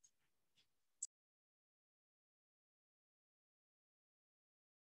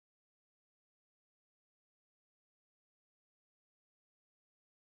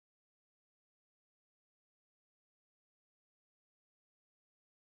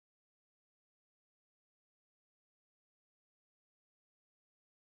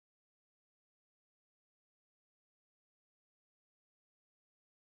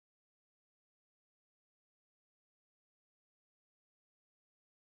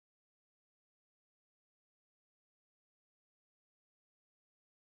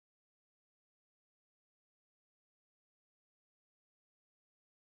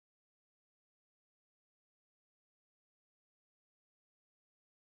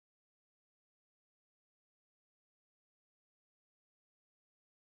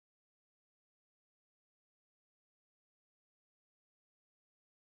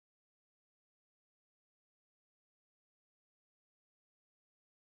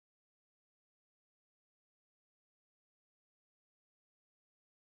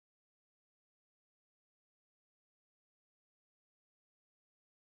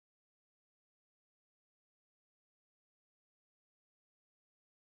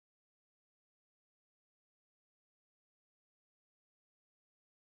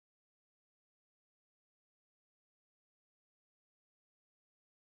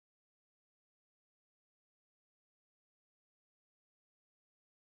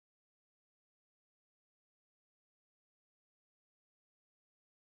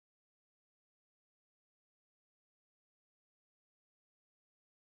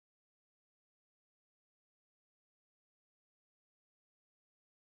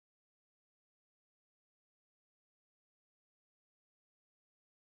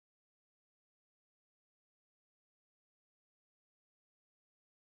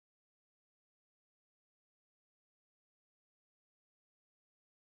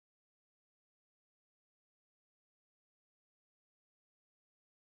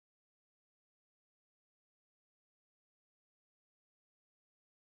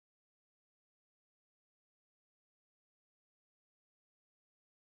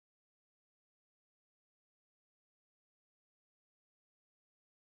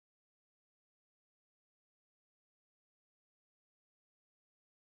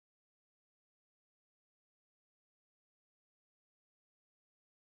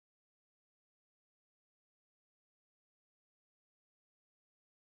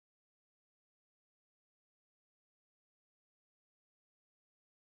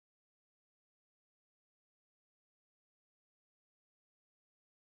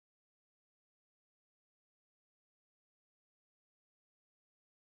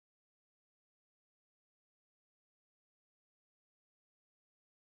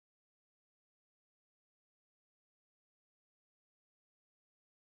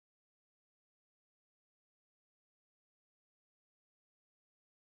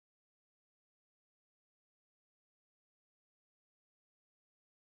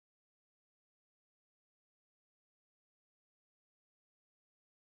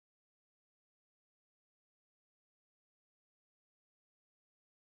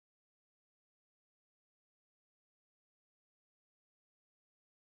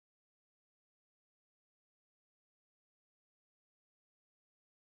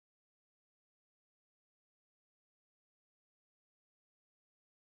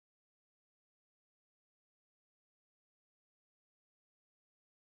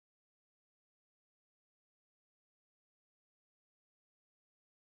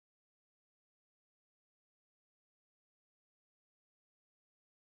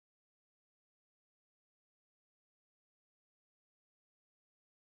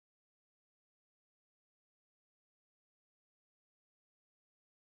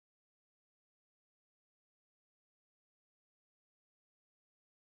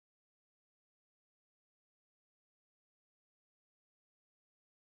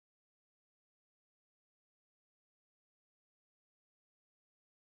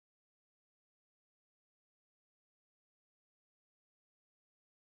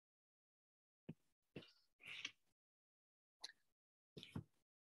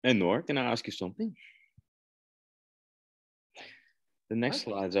 And Noor, can I ask you something? The next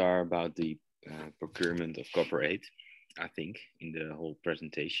slides are about the procurement of copper 8, I think, in the whole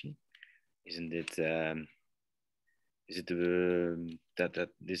presentation. Isn't it, is it that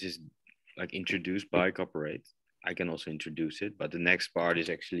this is like introduced by copper 8? I can also introduce it, but the next part is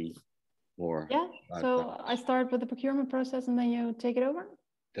actually more. Yeah, so I start with the procurement process and then you take it over?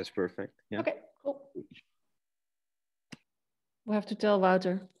 That's perfect, yeah. Okay, cool. We have to tell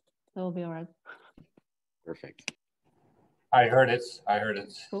Wouter, that will be all right. Perfect. I heard it, I heard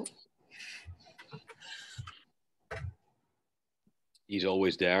it. Cool. He's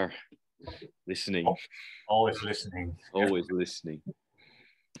always there, listening. Always listening. Always listening.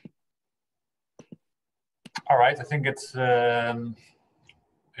 All right, I think it's the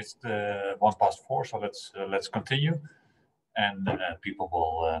 4:01, so let's continue, and people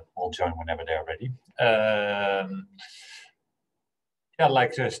will join whenever they're ready. Yeah,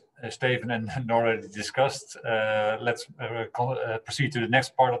 like Steven and Noor already discussed, let's proceed to the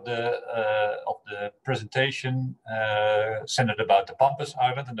next part of the presentation, centered about the Pampus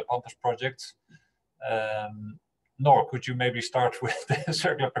Island and the Pampus project. Noor, could you maybe start with the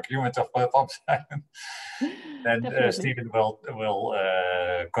circular procurement of Pampus Island? Then Steven will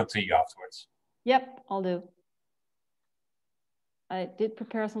continue afterwards. Yep, I'll do. I did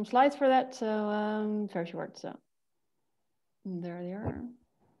prepare some slides for that, so very short. So there they are.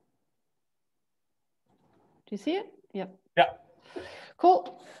 Do you see it? Yep. Yeah.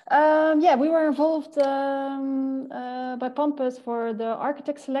 Cool. Yeah, we were involved by Pampus for the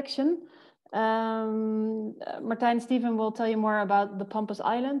architect selection. Martijn and Steven will tell you more about the Pampus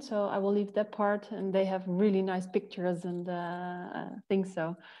Island, so I will leave that part, and they have really nice pictures and things,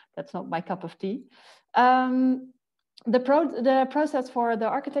 so that's not my cup of tea. The process for the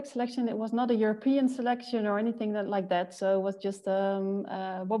architect selection, it was not a European selection or anything like that, so it was just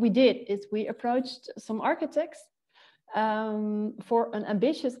what we did is we approached some architects for an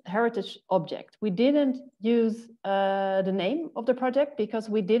ambitious heritage object. We didn't use the name of the project because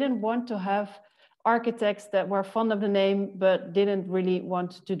we didn't want to have architects that were fond of the name but didn't really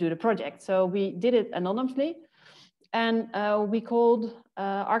want to do the project. So we did it anonymously, and we called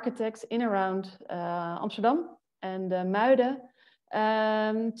architects in around Amsterdam and Muiden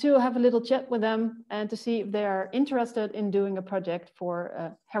to have a little chat with them and to see if they are interested in doing a project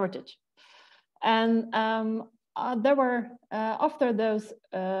for heritage. And there were, after those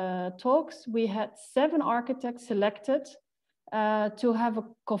talks, we had 7 architects selected to have a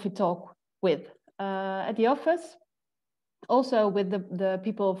coffee talk with at the office, also with the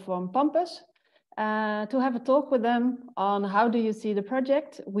people from Pampus, to have a talk with them on how do you see the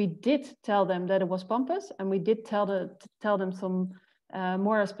project. We did tell them that it was Pampus, and we did tell them some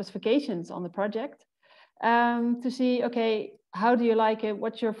more specifications on the project to see, okay, how do you like it?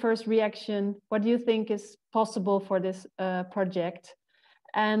 What's your first reaction? What do you think is possible for this project?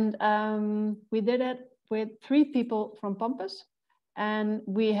 And we did it with 3 people from Pampus, and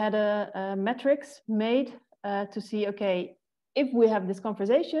we had a matrix made to see, okay, if we have this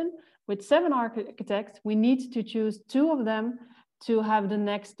conversation with 7 architects, we need to choose 2 of them to have the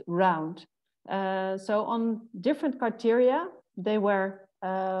next round. So on different criteria, they were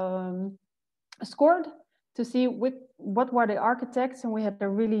scored to see what were the architects, and we had a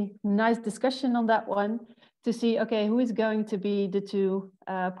really nice discussion on that one to see, okay, who is going to be the 2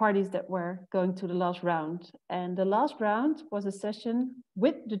 parties that were going to the last round. And the last round was a session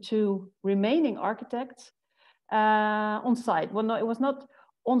with the 2 remaining architects on site. Well, no, it was not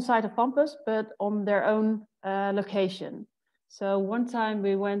on site of Pampus, but on their own location. So one time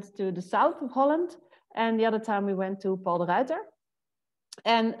we went to the south of Holland, and the other time we went to Paul de Ruiter.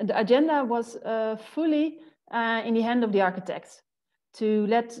 And the agenda was fully in the hand of the architects to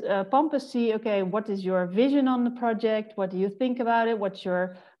let Pampus see, okay, what is your vision on the project? What do you think about it? What's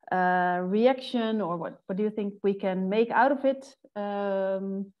your reaction, or what do you think we can make out of it?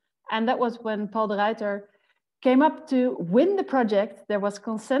 And that was when Paul de Ruiter came up to win the project. There was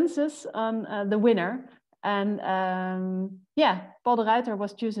consensus on the winner. And yeah, Paul de Ruiter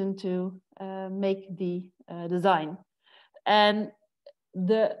was chosen to make the design. And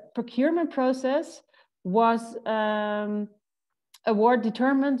the procurement process was award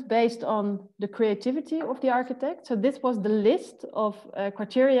determined based on the creativity of the architect. So this was the list of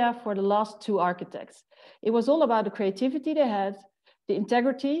criteria for the last 2 architects. It was all about the creativity they had, the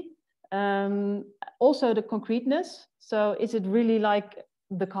integrity, also the concreteness. So is it really like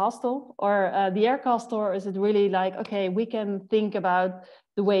the castle or the air castle, or is it really like, okay, we can think about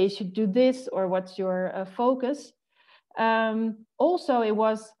the way you should do this, or what's your focus? Also, it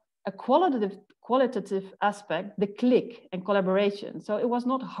was a qualitative aspect, the click and collaboration. So it was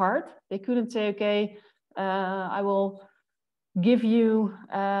not hard. They couldn't say, okay, I will give you,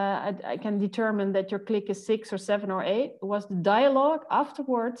 I can determine that your click is 6 or 7 or 8. It was the dialogue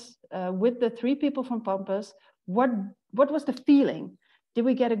afterwards with the 3 people from Pampus. What was the feeling? Did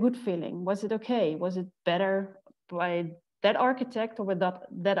we get a good feeling? Was it okay? Was it better by that architect or with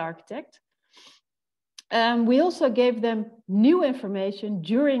that architect? We also gave them new information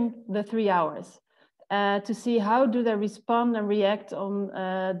during the 3 hours to see how do they respond and react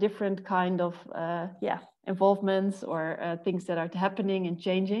on different kind of involvements or things that are happening and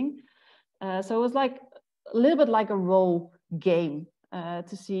changing. So it was like a little bit like a role game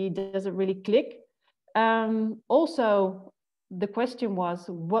to see, does it really click? Also, the question was,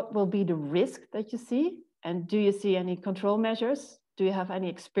 what will be the risk that you see? And do you see any control measures? Do you have any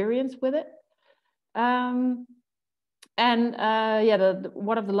experience with it? One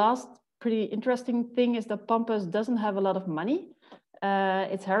of the last pretty interesting thing is that Pampus doesn't have a lot of money.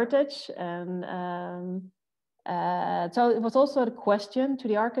 It's heritage, and so it was also the question to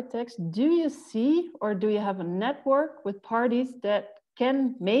the architects: do you see or do you have a network with parties that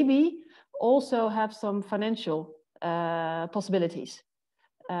can maybe also have some financial possibilities?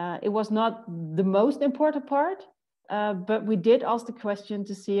 It was not the most important part, but we did ask the question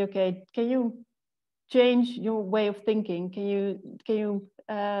to see, okay, can you change your way of thinking? Can you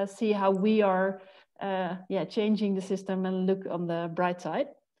see how we are changing the system and look on the bright side?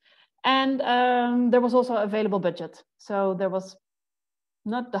 And there was also available budget. So there was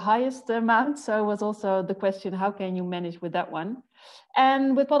not the highest amount. So it was also the question, how can you manage with that one?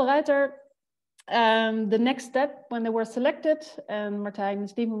 And with Ruiter, the next step when they were selected, and Martijn and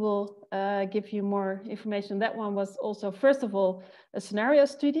Steven will give you more information on that one, was also, first of all, a scenario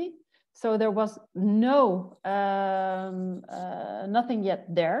study. So there was nothing yet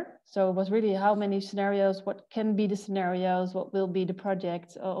there. So it was really how many scenarios, what can be the scenarios, what will be the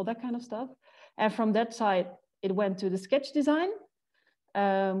project, all that kind of stuff. And from that side, it went to the sketch design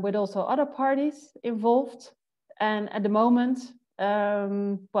with also other parties involved. And at the moment,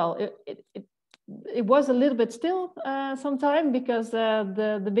 it was a little bit still some time because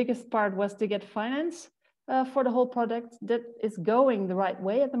the biggest part was to get finance for the whole project. That is going the right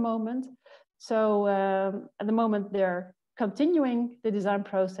way at the moment. So at the moment they're continuing the design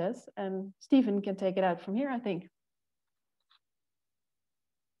process, and Steven can take it out from here, I think.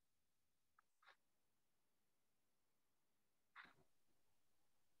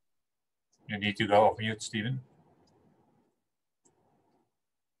 You need to go off mute, Steven.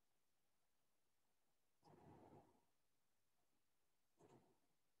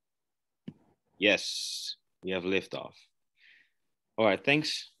 Yes, we have liftoff. All right,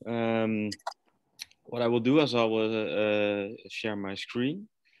 thanks. What I will do is I will share my screen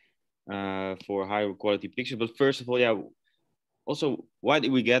for higher quality pictures. But first of all, also, why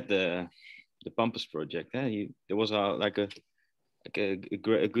did we get the Pampus project? There was a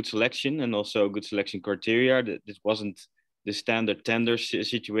good selection, and also a good selection criteria. That this wasn't the standard tender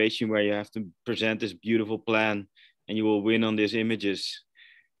situation where you have to present this beautiful plan and you will win on these images.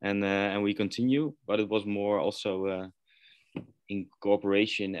 And we continue, but it was more also in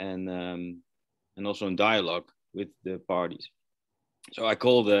cooperation and also in dialogue with the parties. So I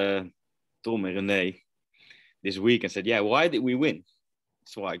called Tom and René this week and said, why did we win?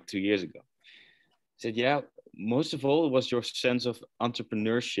 It's like 2 years ago. I said, most of all, it was your sense of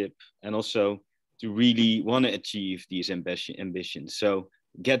entrepreneurship and also to really want to achieve these ambitions. So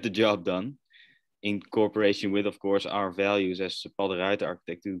get the job done, in cooperation with, of course, our values as a Ruiter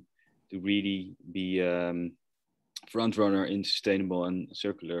architect to really be front runner in sustainable and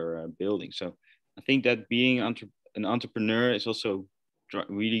circular building. So I think that being an entrepreneur is also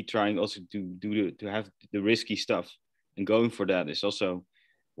really trying also to have the risky stuff, and going for that is also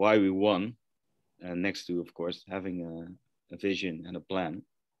why we won. Next to, of course, having a vision and a plan.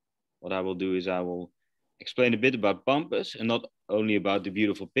 What I will do is I will explain a bit about Pampus, and not only about the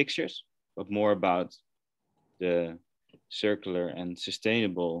beautiful pictures, but more about the circular and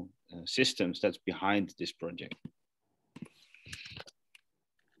sustainable systems that's behind this project.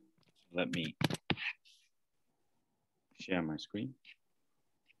 Let me share my screen.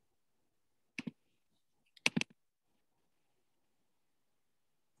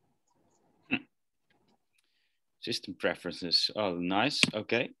 System preferences. Oh, nice.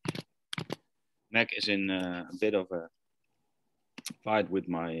 Okay. Mac is in a bit of a fight with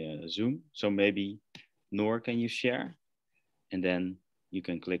my Zoom. So maybe, Noor, can you share? And then you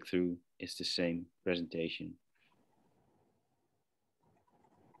can click through. It's the same presentation.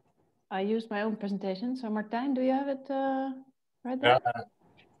 I use my own presentation. So Martijn, do you have it right there?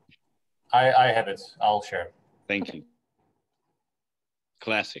 I have it. I'll share. Thank you.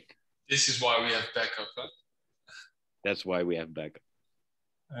 Classic. This is why we have backup. Huh? That's why we have backup.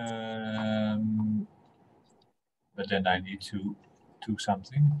 But then I need to do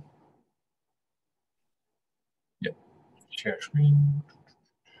something. Yep. Share screen.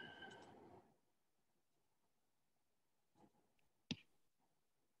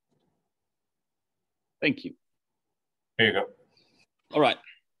 Thank you. Here you go. All right.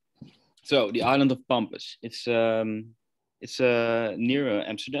 So the island of Pampus. It's near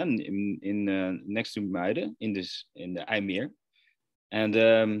Amsterdam, in next to Muiden, in the IJmeer. And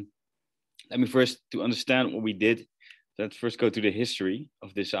let me first, to understand what we did, let's first go to the history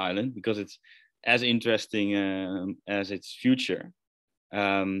of this island, because it's as interesting as its future.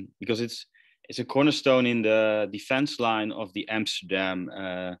 Because it's a cornerstone in the defense line of the Amsterdam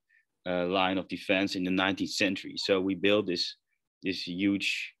line of defense in the 19th century. So we built this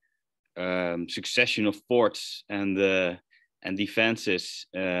huge succession of forts and defenses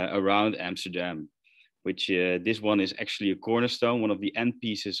around Amsterdam, which this one is actually a cornerstone, one of the end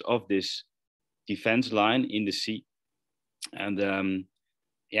pieces of this defense line in the sea. And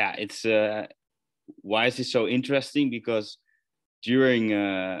yeah, it's why is this so interesting? Because during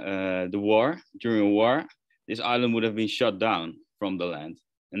a war, this island would have been shut down from the land,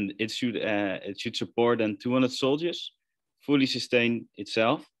 and it should support then 200 soldiers, fully sustain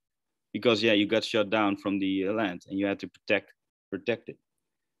itself, because yeah, you got shut down from the land and you had to protect it.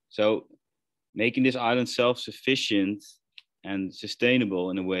 So making this island self-sufficient and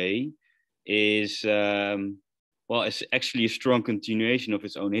sustainable in a way is well, it's actually a strong continuation of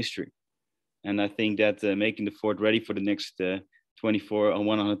its own history. And I think that making the fort ready for the next 24 or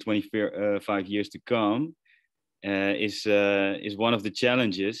 125 years to come is one of the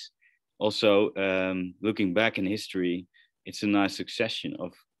challenges. Also, looking back in history, it's a nice succession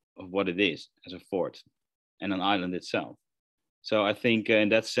of what it is as a fort and an island itself. So I think in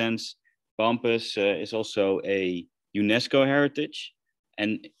that sense, Pampus is also a UNESCO heritage,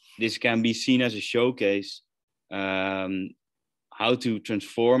 and this can be seen as a showcase how to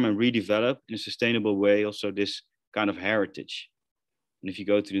transform and redevelop in a sustainable way also this kind of heritage. And if you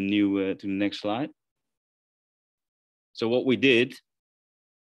go to the next slide. So what we did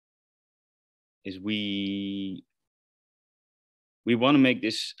is we want to make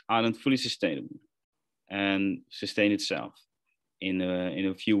this island fully sustainable and sustain itself in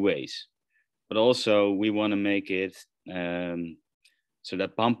a few ways. But also we want to make it so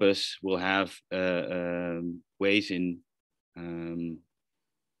that Pampus will have ways in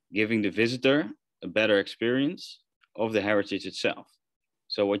giving the visitor a better experience of the heritage itself.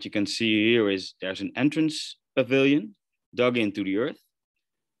 So what you can see here is there's an entrance pavilion dug into the earth,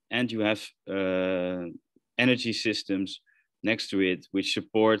 and you have energy systems next to it which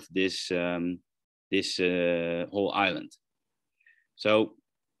support this whole island. So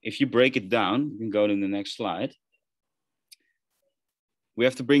if you break it down, you can go to the next slide. We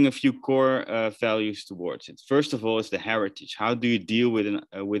have to bring a few core values towards it. First of all, is the heritage. How do you deal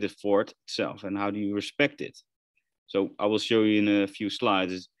with a fort itself, and how do you respect it? So I will show you in a few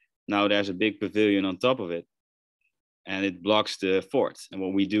slides. Now there's a big pavilion on top of it, and it blocks the fort. And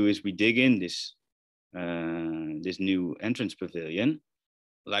what we do is we dig in this new entrance pavilion,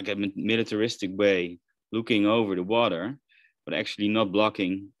 like a militaristic way, looking over the water, but actually not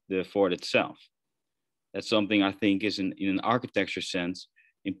blocking the fort itself. That's something I think is in an architecture sense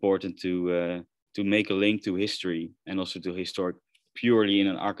important to make a link to history and also to historic purely in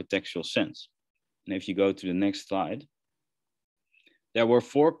an architectural sense. And if you go to the next slide, there were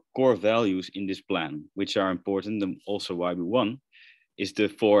 4 core values in this plan, which are important, and also why we won, is the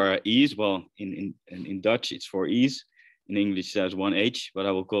 4 E's. Well, in Dutch, it's 4 E's. In English, there's 1 H, but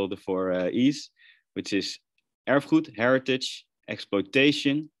I will call the 4 E's, which is erfgoed, heritage,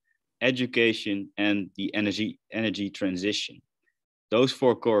 exploitation, education, and the energy transition. Those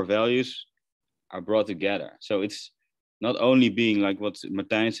 4 core values are brought together. So it's not only being, like what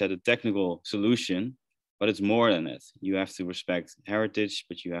Martijn said, a technical solution, but it's more than it. You have to respect heritage,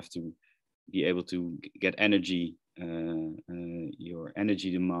 but you have to be able to get energy, your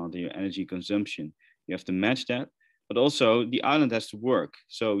energy demand, your energy consumption. You have to match that, but also the island has to work.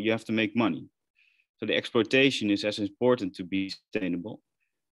 So you have to make money. So the exploitation is as important to be sustainable.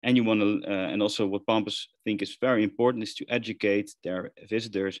 And you want to, and also what Pampus think is very important is to educate their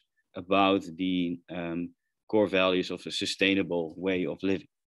visitors about the core values of a sustainable way of living.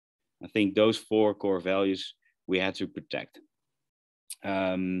 I think those 4 core values we had to protect.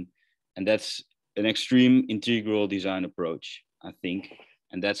 And that's an extreme integral design approach, I think.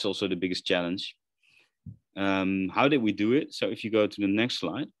 And that's also the biggest challenge. How did we do it? So if you go to the next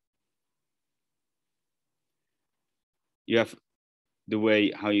slide. You have the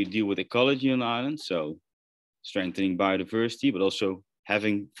way how you deal with ecology on the island, so strengthening biodiversity, but also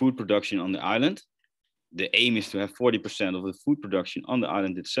having food production on the island. The aim is to have 40% of the food production on the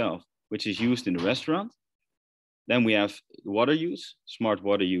island itself, which is used in the restaurant. Then we have water use, smart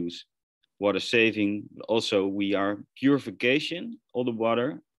water use, water saving, but also we are purification of the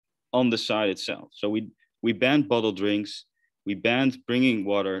water on the site itself. So we banned bottled drinks, we banned bringing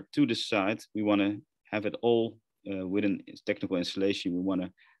water to the site. We want to have it all within technical installation. We want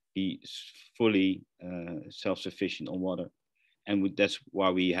to be fully self-sufficient on water. And that's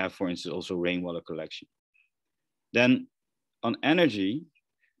why we have, for instance, also rainwater collection. Then on energy,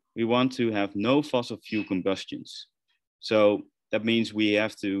 we want to have no fossil fuel combustions. So that means we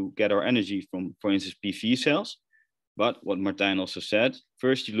have to get our energy from, for instance, PV cells. But what Martijn also said,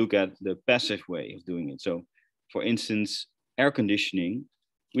 first you look at the passive way of doing it. So for instance, air conditioning,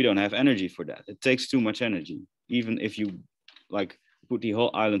 we don't have energy for that. It takes too much energy. Even if you like put the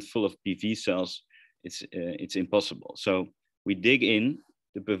whole island full of PV cells, it's impossible. So we dig in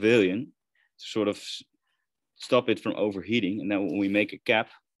the pavilion to sort of stop it from overheating. And then when we make a cap,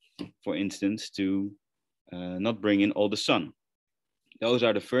 for instance, to not bring in all the sun. Those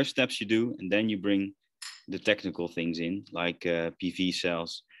are the first steps you do. And then you bring the technical things in, like PV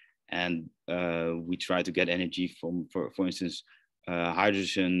cells. And we try to get energy from, for instance,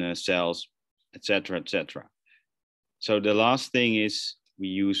 hydrogen cells, etc., etc. So the last thing is we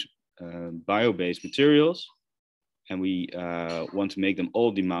use bio-based materials, and we want to make them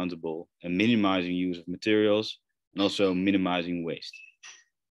all demountable and minimizing use of materials and also minimizing waste.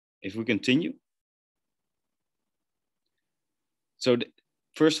 If we continue. So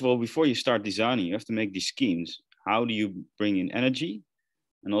first of all, before you start designing, you have to make these schemes. How do you bring in energy?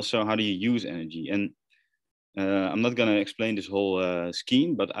 And also how do you use energy? And I'm not gonna explain this whole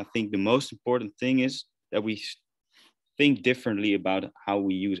scheme, but I think the most important thing is that we think differently about how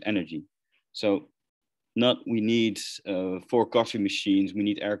we use energy. So not we need 4 coffee machines, we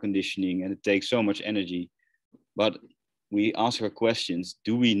need air conditioning, and it takes so much energy. But we ask our questions,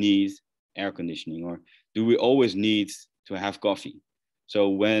 do we need air conditioning, or do we always need to have coffee? So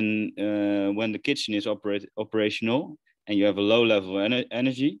when the kitchen is operational and you have a low level of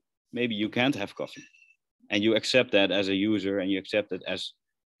energy, maybe you can't have coffee. And you accept that as a user, and you accept it as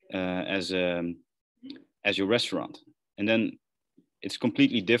your restaurant. And then it's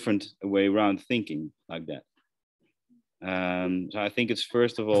completely different way around thinking like that. So I think it's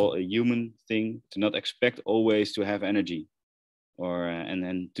first of all a human thing to not expect always to have energy, or and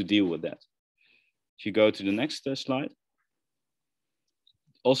then to deal with that. If you go to the next slide.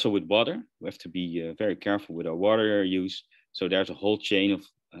 Also with water, we have to be very careful with our water use. So there's a whole chain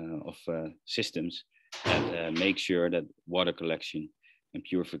of systems that make sure that water collection and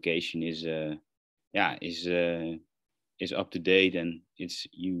purification is up to date, and it's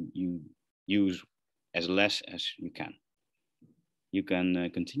you use as less as you can. You can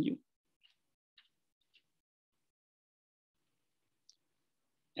continue.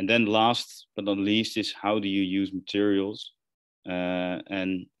 And then last but not least is how do you use materials?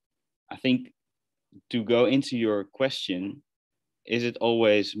 And I think to go into your question, is it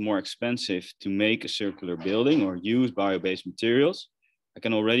always more expensive to make a circular building or use bio-based materials? I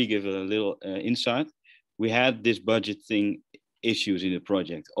can already give a little insight. We had this budgeting issues in the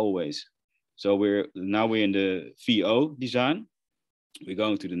project always. So we're in the VO design. We're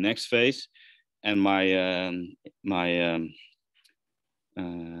going to the next phase, and my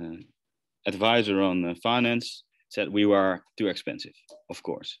advisor on finance said we were too expensive, of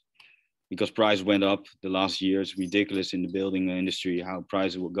course, because price went up the last years. Ridiculous in the building industry how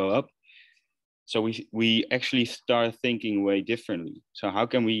prices will go up. So we actually started thinking way differently. So how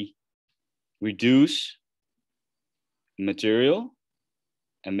can we reduce material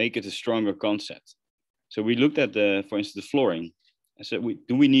and make it a stronger concept? So we looked at for instance, the flooring. I said,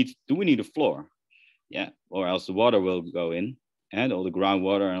 do we need a floor? Yeah, or else the water will go in, and all the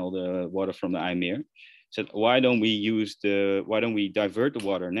groundwater and all the water from the IJmuur. Said, why don't we divert the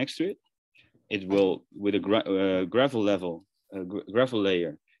water next to it? It will, with a gravel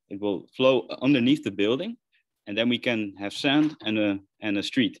layer, it will flow underneath the building, and then we can have sand and a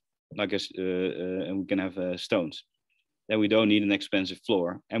street, and we can have stones. Then we don't need an expensive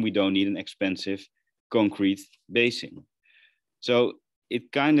floor, and we don't need an expensive concrete basing. So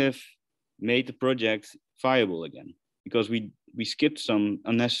it kind of made the project viable again, because we skipped some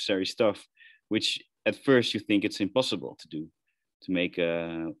unnecessary stuff, which at first you think it's impossible to do. To make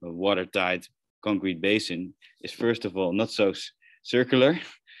a watertight concrete basin is first of all not so circular,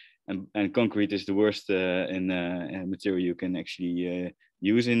 and concrete is the worst material you can actually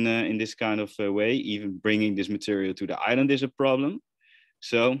use in this kind of way. Even bringing this material to the island is a problem.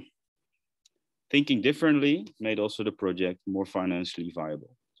 So thinking differently made also the project more financially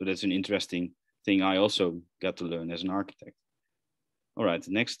viable. So that's an interesting thing I also got to learn as an architect. All right,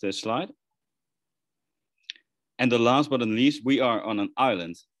 next slide. And the last but not least, we are on an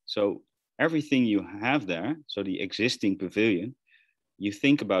island. So everything you have there, so the existing pavilion, you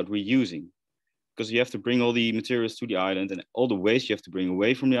think about reusing, because you have to bring all the materials to the island and all the waste you have to bring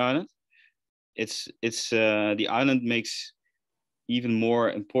away from the island. The island makes even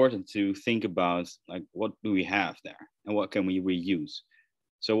more important to think about, like, what do we have there and what can we reuse?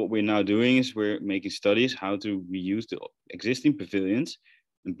 So what we're now doing is we're making studies how to reuse the existing pavilions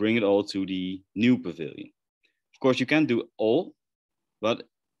and bring it all to the new pavilion. Of course, you can't do all, but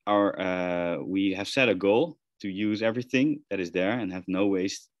we have set a goal to use everything that is there and have no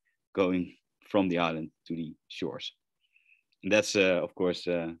waste going from the island to the shores. And that's, of course,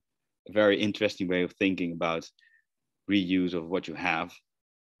 a very interesting way of thinking about reuse of what you have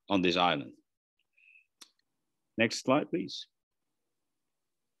on this island. Next slide, please.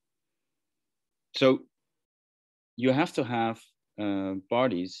 So you have to have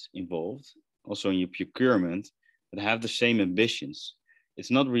parties involved, also in your procurement, that have the same ambitions.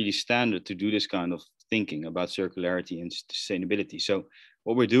 It's not really standard to do this kind of thinking about circularity and sustainability. So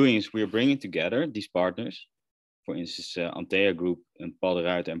what we're doing is we're bringing together these partners, for instance, Antea Group and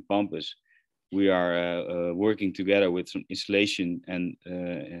Ruiter and Pampus. We are working together with some installation and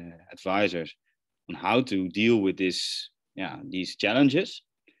advisors on how to deal with these challenges.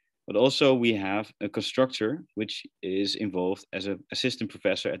 But also we have a constructor which is involved as an assistant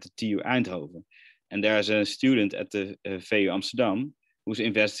professor at the TU Eindhoven. And there's a student at the VU Amsterdam who's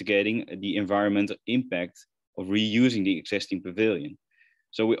investigating the environmental impact of reusing the existing pavilion.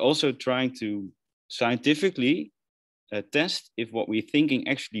 So we're also trying to scientifically test if what we're thinking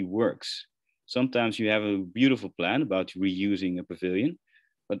actually works. Sometimes you have a beautiful plan about reusing a pavilion,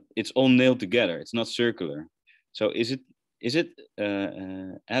 but it's all nailed together. It's not circular. So is it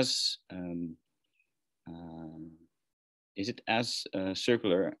as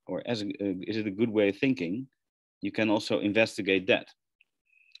circular, or is it a good way of thinking? You can also investigate that.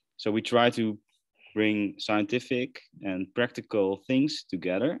 So we try to bring scientific and practical things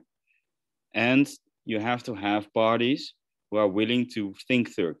together, and you have to have parties who are willing to think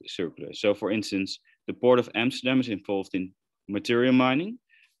circular. So for instance, the Port of Amsterdam is involved in material mining.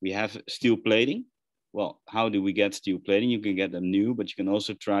 We have steel plating. Well, how do we get steel plating? You can get them new, but you can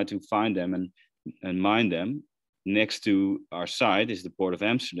also try to find them and mine them. Next to our site is the Port of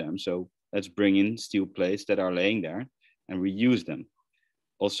Amsterdam. So let's bring in steel plates that are laying there and reuse them.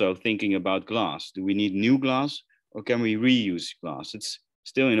 Also thinking about glass. Do we need new glass or can we reuse glass? It's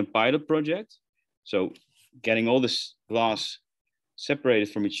still in a pilot project. So getting all this glass separated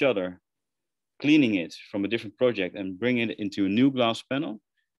from each other, cleaning it from a different project and bringing it into a new glass panel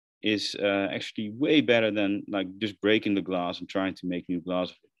is actually way better than like just breaking the glass and trying to make new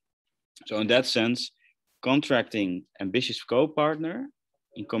glass. So in that sense, contracting ambitious co-partner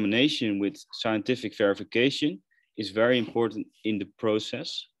in combination with scientific verification is very important in the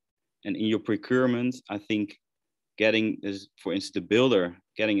process. And in your procurement, I think getting this, for instance, the builder,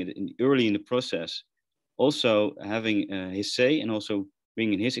 getting it early in the process, also having his say and also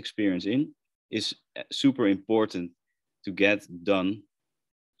bringing his experience in is super important to get done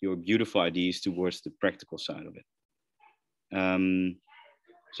your beautiful ideas towards the practical side of it.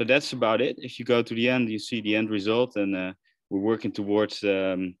 So that's about it. If you go to the end, you see the end result, and we're working towards,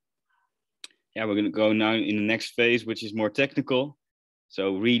 we're going to go now in the next phase, which is more technical.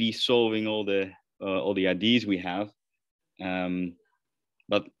 So really solving all the ideas we have.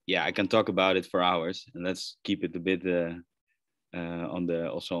 But yeah, I can talk about it for hours, and let's keep it a bit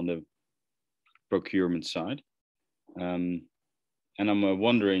also on the procurement side. And I'm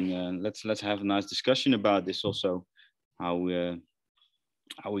wondering, let's have a nice discussion about this also, how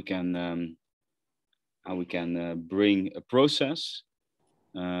we can bring a process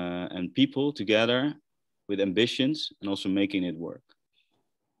and people together with ambitions and also making it work.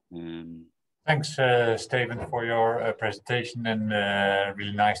 Thanks, Steven, for your presentation, and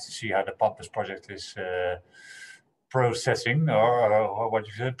really nice to see how the Pampus project is processing, or what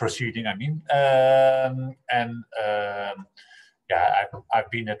you said, proceeding, I mean. Yeah,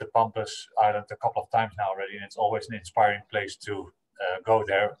 I've been at the Pampus Island a couple of times now already, and it's always an inspiring place to go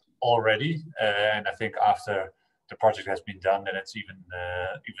there already. And I think after the project has been done, then it's even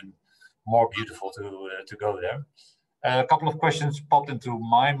more beautiful to go there. A couple of questions popped into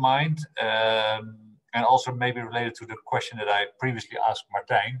my mind, and also maybe related to the question that I previously asked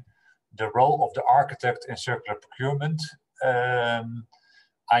Martijn, the role of the architect in circular procurement.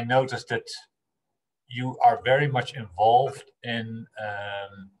 I noticed that you are very much involved in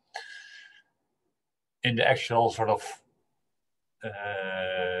the actual sort of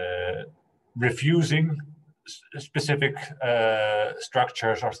refusing specific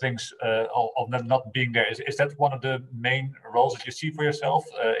structures or things of them not being there. Is that one of the main roles that you see for yourself,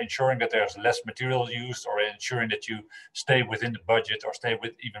 ensuring that there's less material used, or ensuring that you stay within the budget, or stay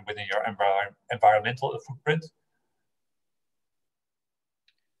even within your environmental footprint?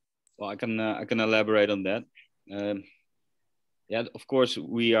 Well, I can elaborate on that. Yeah, of course,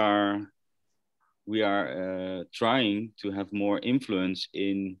 we are trying to have more influence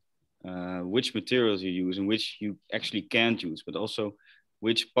in which materials you use and which you actually can't use, but also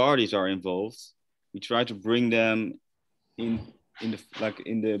which parties are involved. We try to bring them in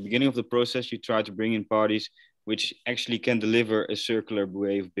the beginning of the process. You try to bring in parties which actually can deliver a circular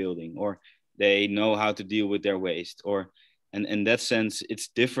way of building, or they know how to deal with their waste, and in that sense, it's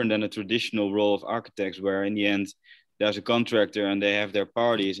different than a traditional role of architects, where in the end there's a contractor and they have their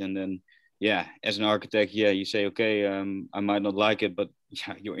parties, and then yeah, as an architect, yeah, you say, okay, I might not like it, but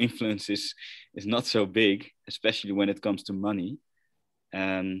yeah, your influence is not so big, especially when it comes to money.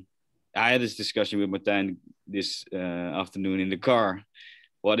 I had this discussion with Martijn this afternoon in the car.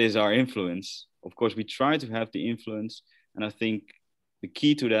 What is our influence? Of course, we try to have the influence, and I think the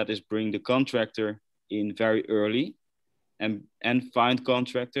key to that is bring the contractor in very early, and find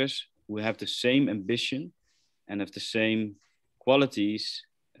contractors who have the same ambition and have the same qualities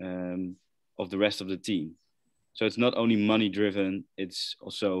of the rest of the team. So it's not only money driven, it's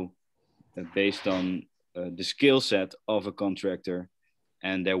also based on the skill set of a contractor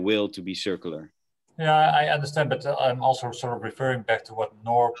and their will to be circular. Yeah, I understand, but I'm also sort of referring back to what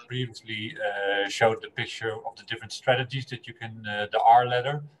Noor previously showed, the picture of the different strategies that you can, the R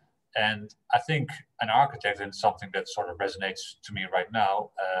ladder. And I think an architect, and something that sort of resonates to me right now,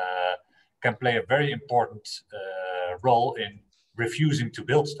 can play a very important role in refusing to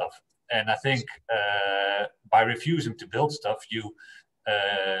build stuff. And I think by refusing to build stuff, you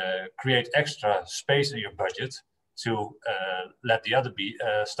create extra space in your budget to let the other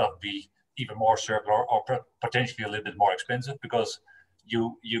stuff be even more circular, or potentially a little bit more expensive, because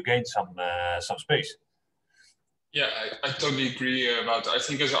you gain some space. Yeah, I totally agree about that. I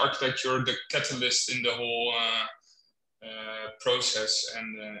think as an architect, you're the catalyst in the whole process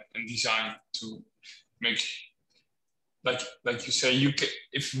and design to make, like you say,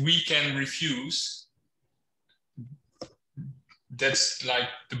 if we can refuse, that's like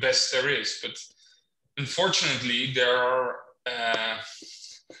the best there is. But unfortunately, there are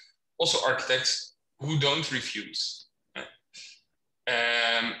also architects who don't refuse.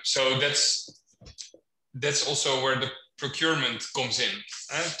 So that's also where the procurement comes in,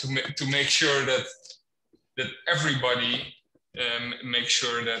 to make sure that everybody makes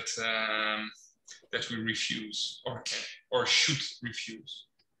sure that that we refuse or should refuse.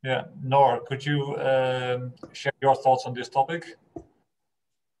 Yeah, Noor, could you share your thoughts on this topic?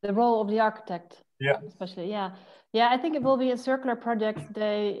 The role of the architect, yeah, especially, yeah. I think it will be a circular project.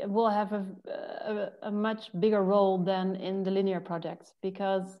 They will have a much bigger role than in the linear projects,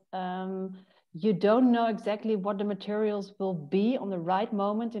 because you don't know exactly what the materials will be on the right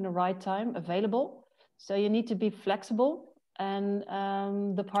moment in the right time available. So you need to be flexible, and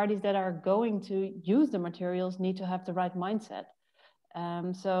the parties that are going to use the materials need to have the right mindset.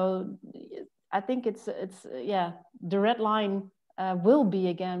 So I think it's the red line will be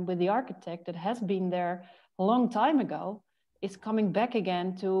again with the architect that has been there a long time ago, is coming back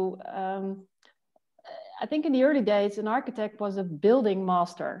again to, I think in the early days, an architect was a building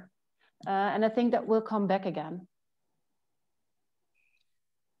master. And I think that will come back again.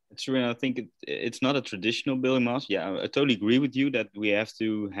 It's true, and I think it's not a traditional building master. Yeah, I totally agree with you that we have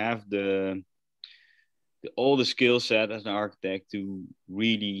to have all the skill set as an architect to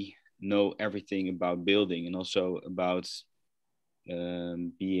really know everything about building, and also about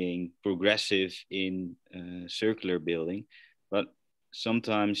being progressive in circular building. But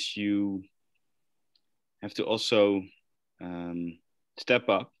sometimes you have to also step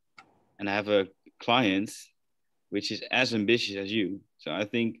up and have a client which is as ambitious as you. So I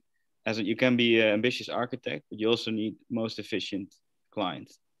think you can be an ambitious architect, but you also need most efficient client.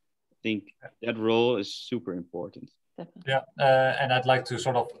 I think that role is super important. Yeah, and I'd like to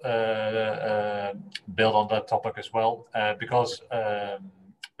sort of build on that topic as well, because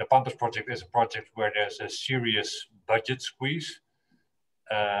the Pampus project is a project where there's a serious budget squeeze.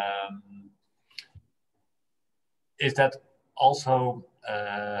 Is that also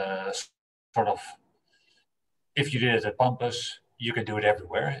sort of, if you did it at Pampus, you can do it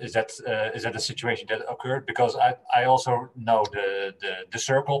everywhere. Is that a situation that occurred? Because I also know the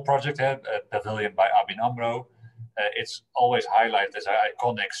Circle project, pavilion by ABN AMRO. It's always highlighted as an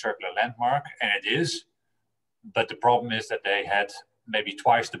iconic circular landmark, and it is. But the problem is that they had maybe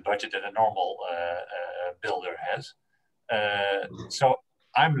twice the budget that a normal builder has. So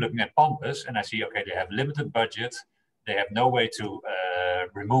I'm looking at Pampus and I see, okay, they have limited budget. They have no way to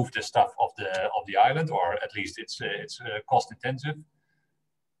remove the stuff of the island, or at least it's cost intensive.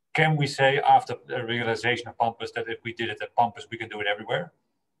 Can we say after the realization of Pampus that if we did it at Pampus, we can do it everywhere?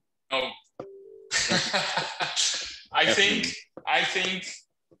 No. I think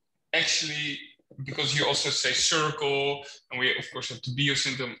actually, because you also say Circle, and we of course have the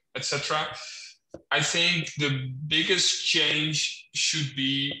Biosyntem, etc. I think the biggest change should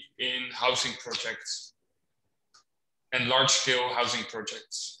be in housing projects and large-scale housing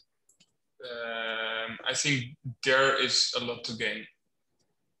projects. I think there is a lot to gain.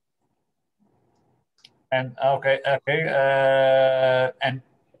 And and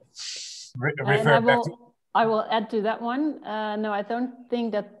I will add to that one. No, I don't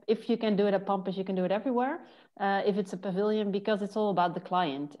think that if you can do it at Pampus, you can do it everywhere. If it's a pavilion, because it's all about the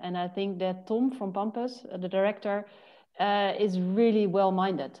client. And I think that Tom from Pampus, the director, is really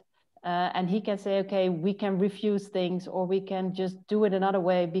well-minded. And he can say, okay, we can refuse things, or we can just do it another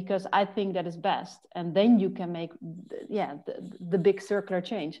way because I think that is best. And then you can make, the big circular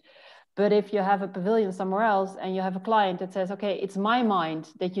change. But if you have a pavilion somewhere else and you have a client that says, okay, it's my mind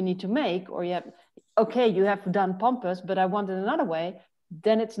that you need to make, or you have, okay, you have done Pampus, but I want it another way,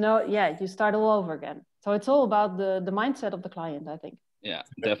 then it's you start all over again. So it's all about the mindset of the client, I think. Yeah,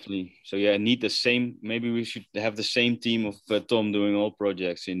 definitely. So yeah, need the same, maybe we should have the same team of Tom doing all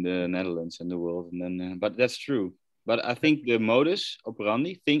projects in the Netherlands and the world. And then, but that's true. But I think the modus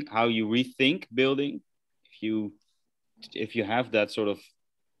operandi, think how you rethink building, if you have that sort of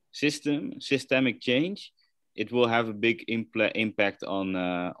systemic change, it will have a big impact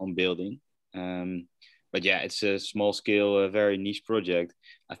on building. But yeah, it's a small scale, very niche project.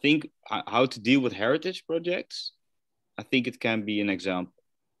 I think how to deal with heritage projects, I think it can be an example,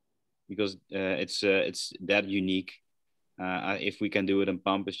 because it's that unique. If we can do it in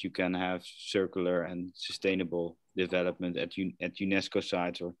Pampus, you can have circular and sustainable development at UNESCO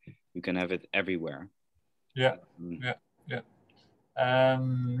sites, or you can have it everywhere. Yeah,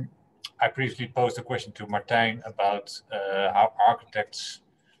 I previously posed a question to Martijn about how architects.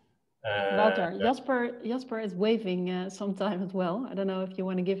 Wouter, Jasper is waving sometime as well. I don't know if you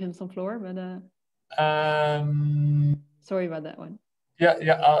want to give him some floor, but sorry about that one.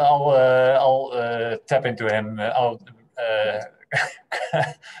 Yeah, I'll tap into him. I'll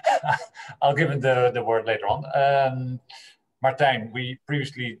give him the word later on. Martijn, we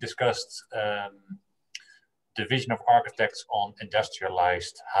previously discussed the vision of architects on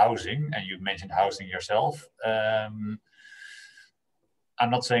industrialized housing, and you mentioned housing yourself. I'm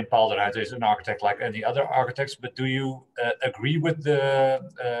not saying Paul de Ruiter is an architect like any other architects, but do you agree with the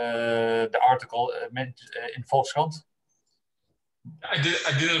article in Volkskrant? I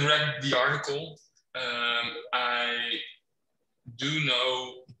didn't read the article. I do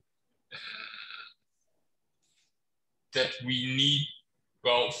know that we need,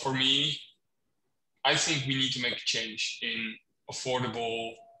 well, for me, I think we need to make a change in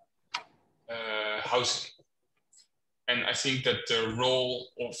affordable housing. And I think that the role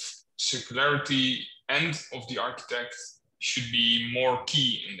of circularity and of the architect should be more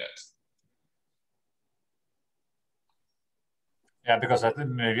key in that. Yeah, because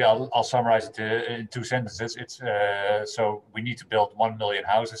maybe I'll summarize it in 2 sentences. It's so we need to build 1 million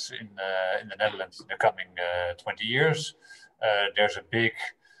houses in the Netherlands in the coming 20 years. There's a big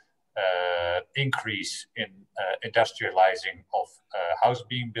increase in industrializing of houses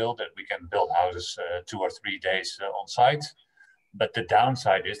being built, that we can build houses 2 or 3 days on site. But the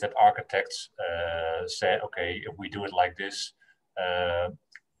downside is that architects say, okay, if we do it like this,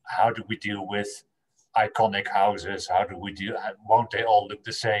 how do we deal with iconic houses? How do we deal? Won't they all look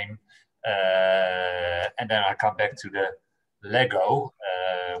the same? And then I come back to the Lego,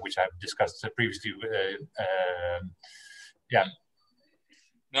 which I've discussed previously. Yeah.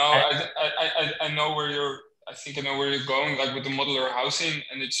 No, I know where you're. I think I know where you're going, like with the modular housing,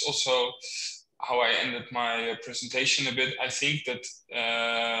 and it's also how I ended my presentation a bit. I think that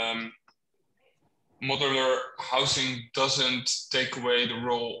modular housing doesn't take away the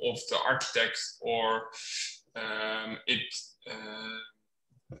role of the architect, or it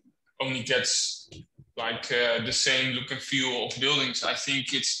only gets like the same look and feel of buildings. I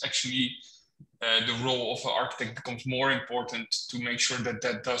think it's actually the role of an architect becomes more important to make sure that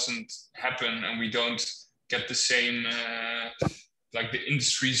that doesn't happen, and we don't get the same like the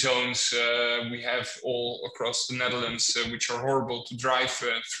industry zones we have all across the Netherlands, which are horrible to drive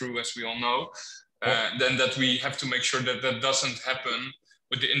through, as we all know, then that we have to make sure that that doesn't happen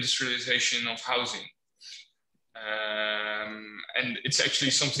with the industrialization of housing. And it's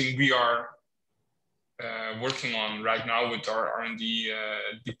actually something we are working on right now with our R&D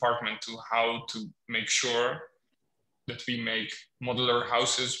department, to how to make sure that we make modular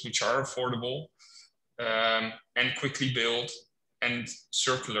houses which are affordable and quickly built and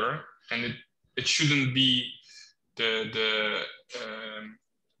circular. And it shouldn't be it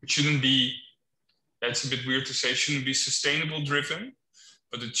shouldn't be, that's a bit weird to say, it shouldn't be sustainable driven,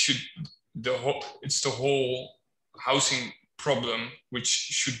 but it should, it's the whole housing problem which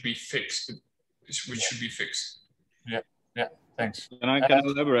should be fixed. Which should be fixed. Yeah, thanks. And I can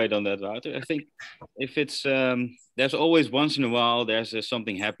elaborate on that, Ruiter. I think if it's there's always once in a while there's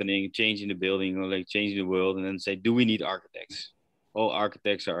something happening, changing the building or like changing the world, and then say, do we need architects? All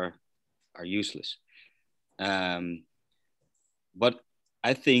architects are useless. But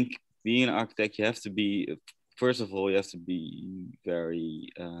I think being an architect, you have to be, first of all, you have to be very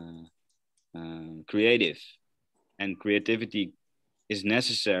creative, and creativity is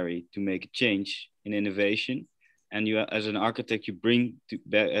necessary to make a change in innovation. And you, as an architect, you bring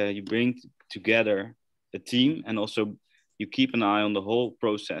together a team, and also you keep an eye on the whole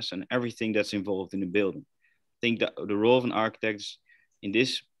process and everything that's involved in the building. I think that the role of an architect in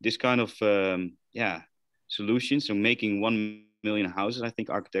this kind of solutions, so making 1 million houses, I think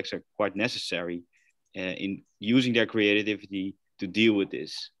architects are quite necessary in using their creativity to deal with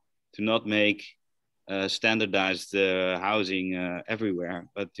this, to not make standardized housing everywhere,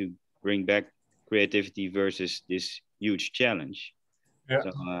 but to bring back creativity versus this huge challenge. Yeah.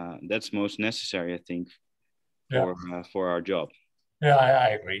 So that's most necessary, I think, for our job. Yeah, I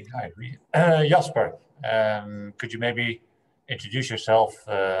agree. Jasper, could you maybe introduce yourself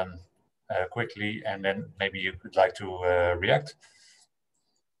quickly, and then maybe you would like to react?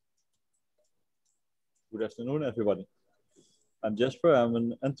 Good afternoon, everybody. I'm Jasper. I'm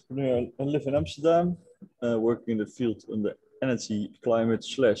an entrepreneur. I live in Amsterdam, working in the field on the energy, climate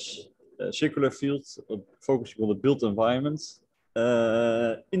 / circular field, focusing on the built environment.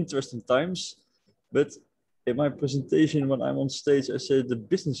 Interesting times, but in my presentation, when I'm on stage, I say the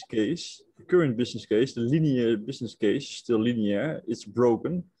business case, the current business case, the linear business case, still linear, it's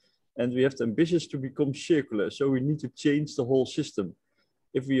broken, and we have the ambitions to become circular. So we need to change the whole system.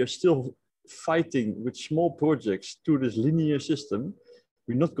 If we are still fighting with small projects to this linear system,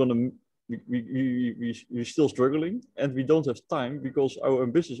 we're not going to, we're still struggling, and we don't have time, because our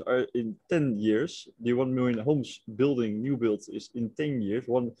ambitions are in 10 years. The 1 million homes building, new builds, is in 10 years.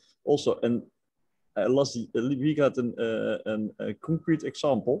 One also, and last week I had a concrete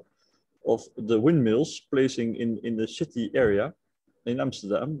example of the windmills placing in the city area in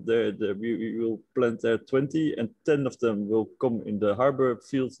Amsterdam. We will plant there 20, and 10 of them will come in the harbor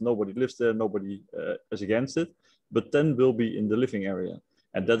field. Nobody lives there, nobody is against it, but 10 will be in the living area,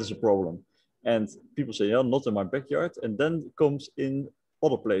 and that is a problem. And people say, yeah, not in my backyard, and then comes in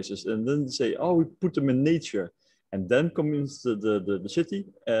other places, and then they say, oh, we put them in nature, and then comes the city,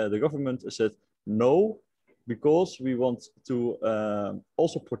 the government said no, because we want to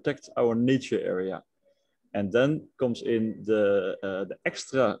also protect our nature area. And then comes in the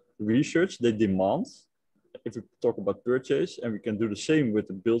extra research they demand. If we talk about purchase, and we can do the same with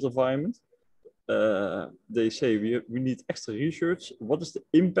the built environment, they say we need extra research. What is the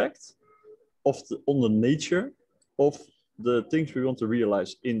impact on the nature of the things we want to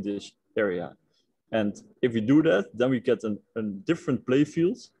realize in this area? And if we do that, then we get a different play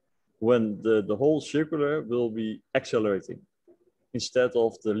field when the whole circular will be accelerating. Instead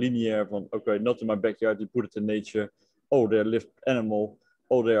of the linear one, okay, not in my backyard, you put it in nature. Oh, there live animal.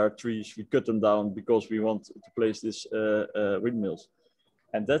 Oh, there are trees. We cut them down because we want to place this windmills.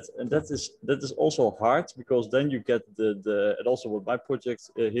 And that is also hard, because then you get and also what my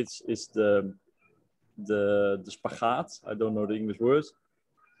project hits is the spagat. I don't know the English word,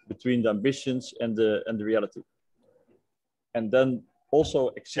 between the ambitions and the reality. And then also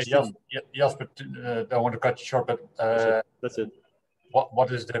existing. Jasper, I want to cut you short, but that's it.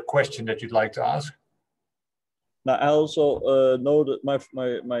 What is the question that you'd like to ask? Now, I also know that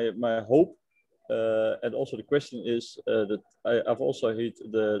my hope, and also the question is that I've also heard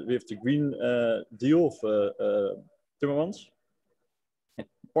we have the Green Deal of Timmermans. And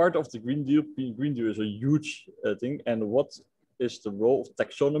part of the Green Deal is a huge thing. And what is the role of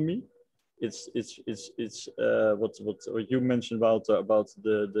taxonomy? It's what you mentioned about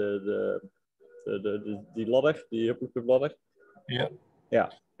the ladder, the ladder. Yeah.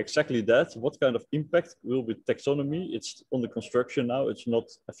 exactly that. What kind of impact will be taxonomy? It's on the construction now. It's not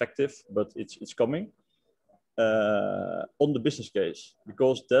effective, but it's coming on the business case,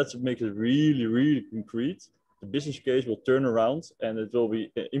 because that makes it really, really concrete. The business case will turn around and it will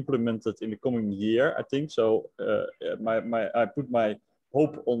be implemented in the coming year, I think. So I put my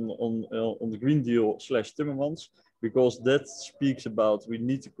hope on the Green Deal / Timmermans, because that speaks about we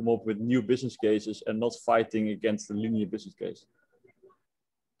need to come up with new business cases and not fighting against the linear business case.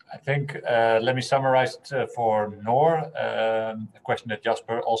 I think, let me summarize it for Noor. A question that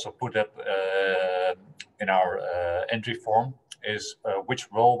Jasper also put up in our entry form is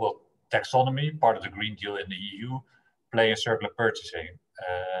which role will taxonomy, part of the Green Deal in the EU, play in circular purchasing?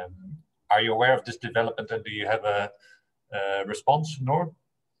 Are you aware of this development and do you have a response, Noor?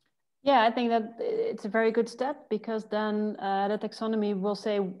 Yeah, I think that it's a very good step, because then the taxonomy will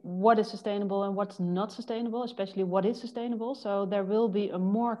say what is sustainable and what's not sustainable, especially what is sustainable. So there will be a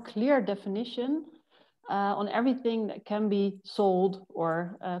more clear definition on everything that can be sold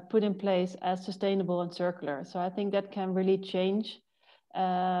or put in place as sustainable and circular. So I think that can really change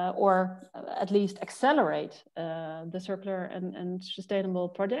or at least accelerate the circular and sustainable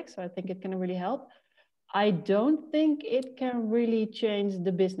projects. So I think it can really help. I don't think it can really change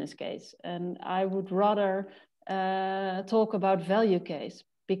the business case. And I would rather talk about value case,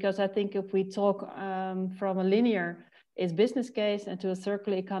 because I think if we talk from a linear is business case and to a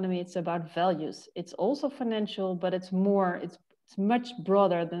circular economy, it's about values. It's also financial, but it's much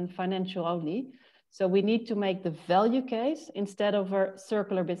broader than financial only. So we need to make the value case instead of a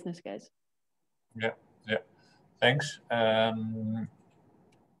circular business case. Yeah, thanks.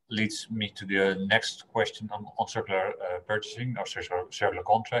 Leads me to the next question on circular purchasing or circular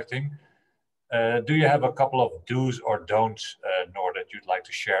contracting. Do you have a couple of do's or don'ts, Noor, that you'd like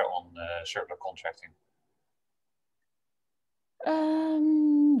to share on circular contracting?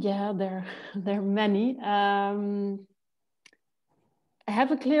 Yeah, there are many.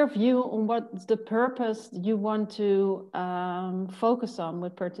 Have a clear view on what's the purpose you want to focus on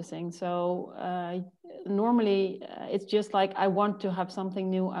with purchasing. So normally it's just like, I want to have something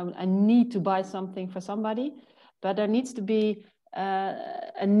new. I need to buy something for somebody, but there needs to be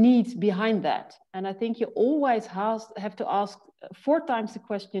a need behind that. And I think you always have to ask 4 times the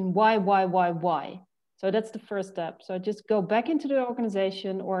question, why? So that's the first step. So just go back into the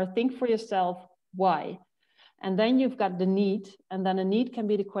organization or think for yourself, why? And then you've got the need, and then a need can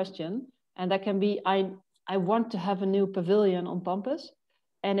be the question. And that can be, I want to have a new pavilion on Pampus,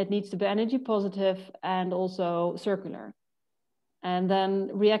 and it needs to be energy positive and also circular. And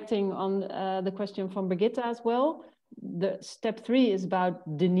then reacting on the question from Brigitte as well, the step 3 is about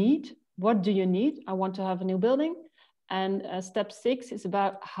the need. What do you need? I want to have a new building. And step 6 is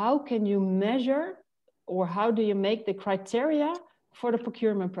about how can you measure, or how do you make the criteria for the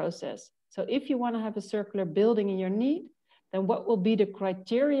procurement process? So if you want to have a circular building in your need, then what will be the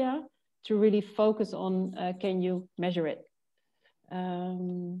criteria to really focus on, can you measure it?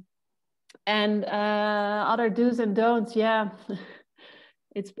 And other do's and don'ts, yeah,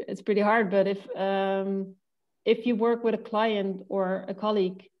 it's pretty hard, but if you work with a client or a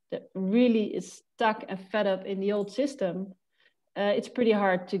colleague that really is stuck and fed up in the old system, it's pretty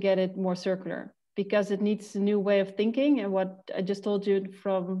hard to get it more circular, because it needs a new way of thinking. And what I just told you,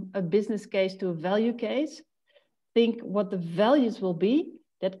 from a business case to a value case, think what the values will be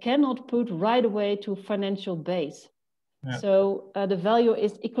that cannot put right away to financial base. Yeah. So the value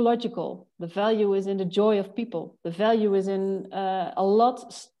is ecological. The value is in the joy of people. The value is in a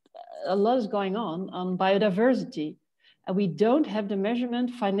lot is going on biodiversity. And we don't have the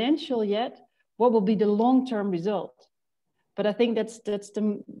measurement financial yet. What will be the long-term result? But I think that's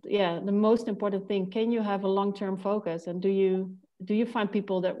the most important thing. Can you have a long-term focus, and do you find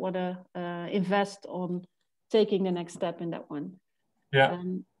people that want to invest on taking the next step in that one? Yeah.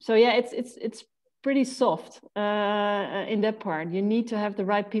 So yeah, it's pretty soft in that part. You need to have the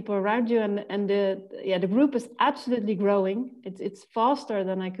right people around you, and the group is absolutely growing. It's faster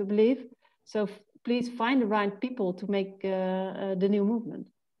than I could believe. So please find the right people to make the new movement.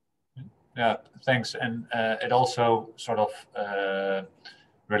 Yeah, thanks. And it also sort of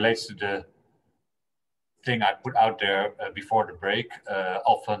relates to the thing I put out there before the break.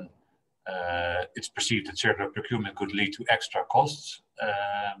 Often it's perceived that circular procurement could lead to extra costs.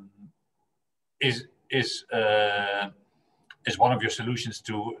 Is one of your solutions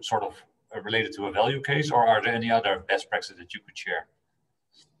to sort of related to a value case, or are there any other best practices that you could share?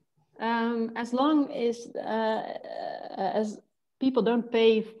 As long as people don't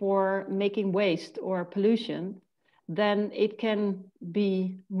pay for making waste or pollution, then it can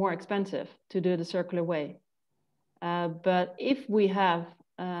be more expensive to do the circular way. But if we have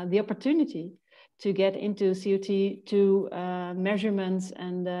the opportunity to get into CO2 measurements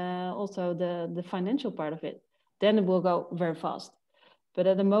and also the financial part of it, then it will go very fast. But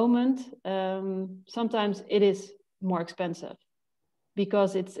at the moment, sometimes it is more expensive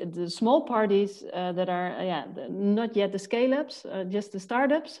because it's the small parties that are not yet the scale-ups, just the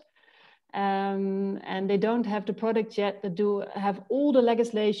startups. And they don't have the product yet, that do have all the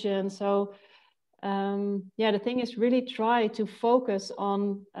legislation. So the thing is really try to focus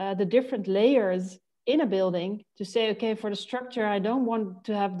on the different layers in a building to say, okay, for the structure, I don't want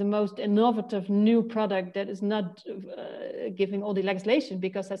to have the most innovative new product that is not giving all the legislation,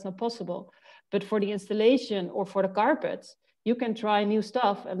 because that's not possible. But for the installation or for the carpets, you can try new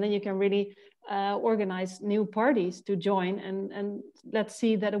stuff, and then you can really organize new parties to join, and let's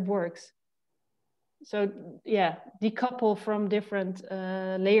see that it works. So yeah, decouple from different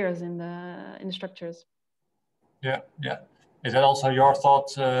layers in the structures. Yeah. Is that also your thought,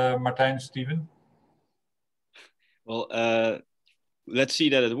 Martijn, Steven? Well, let's see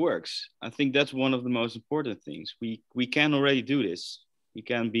that it works. I think that's one of the most important things. We can already do this. We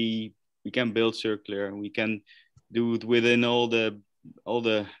can build circular. We can do it within all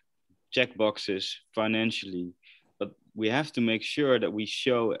the check boxes financially, but we have to make sure that we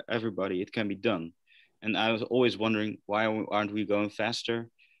show everybody it can be done. And I was always wondering, why aren't we going faster?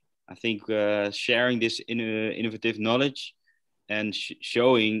 I think sharing this innovative knowledge and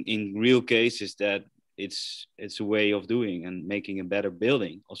showing in real cases that it's a way of doing and making a better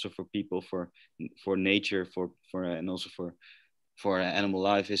building, also for people, for nature, for and also for animal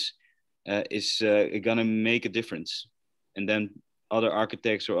life is gonna make a difference. And then other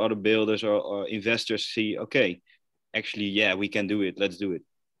architects or other builders or investors see, okay, actually, yeah, we can do it. Let's do it.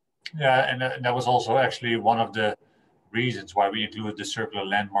 Yeah, and that was also actually one of the reasons why we included the circular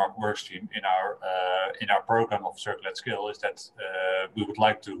landmark workstream in our program of Circular at Scale, is that we would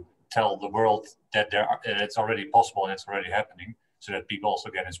like to tell the world that it's already possible and it's already happening, so that people also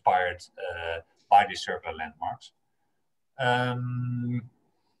get inspired by these circular landmarks.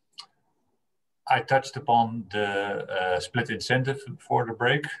 I touched upon the split incentive for the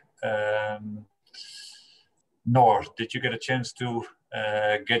break. Noor, did you get a chance to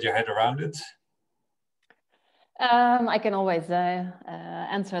get your head around it? I can always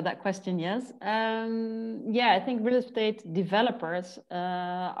answer that question, yes. I think real estate developers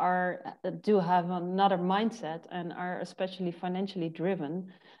do have another mindset and are especially financially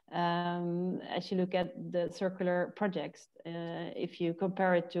driven. As you look at the circular projects, if you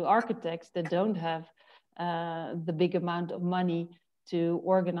compare it to architects that don't have the big amount of money to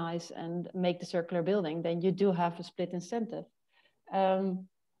organize and make the circular building, then you do have a split incentive.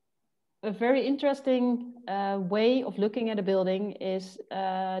 A very interesting way of looking at a building is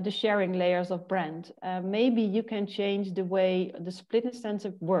the sharing layers of brand. Maybe you can change the way the split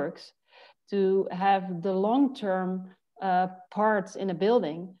incentive works to have the long-term parts in a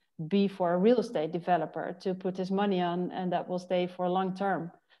building be for a real estate developer to put his money on, and that will stay for long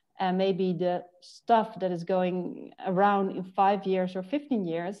term. And maybe the stuff that is going around in 5 years or 15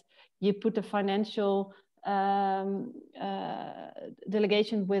 years, you put the financial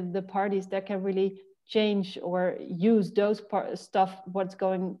delegation with the parties that can really change or use those stuff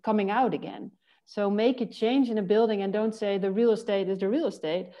coming out again. So make a change in a building and don't say the real estate is the real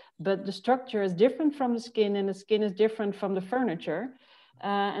estate, but the structure is different from the skin and the skin is different from the furniture.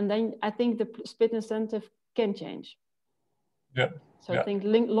 And then I think the split incentive can change. Yeah. So I think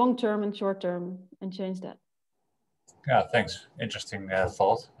long term and short term and change that. Yeah, thanks. Interesting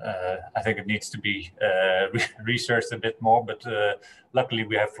thought. I think it needs to be researched a bit more, but luckily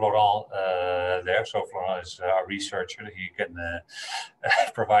we have Florent there. So Florent is our researcher. He can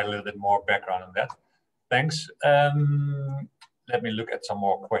provide a little bit more background on that. Thanks. Let me look at some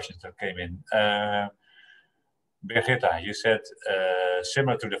more questions that came in. Birgitta, you said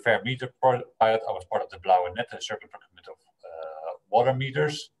similar to the Fair Meter pilot, I was part of the Blauwe Net, the circular procurement of water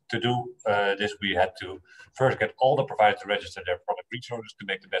meters. To do this, we had to first get all the providers to register their product resources to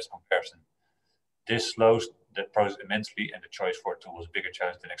make the best comparison. This slows the process immensely, and the choice for a tool was a bigger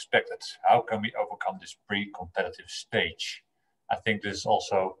challenge than expected. How can we overcome this pre-competitive stage? I think this is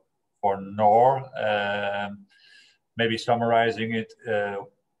also for Noor, maybe summarizing it.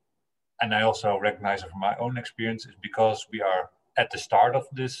 And I also recognize it from my own experience, is because we are at the start of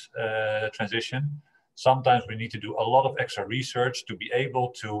this transition. Sometimes we need to do a lot of extra research to be able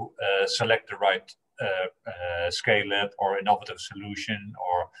to select the right scale-up or innovative solution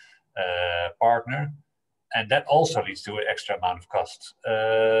or partner. And that also leads to an extra amount of cost.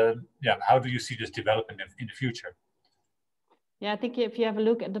 How do you see this developing in the future? Yeah, I think if you have a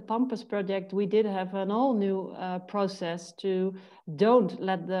look at the Pampus project, we did have an all new process to don't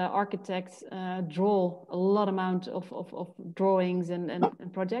let the architects draw a lot amount of drawings and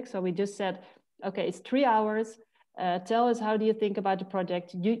projects. So we just said, okay, it's 3 hours. Tell us, how do you think about the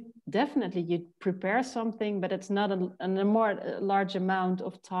project? You prepare something, but it's not a more large amount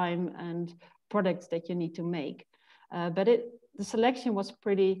of time and products that you need to make. But the selection was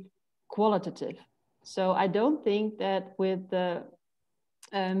pretty qualitative. So I don't think that with the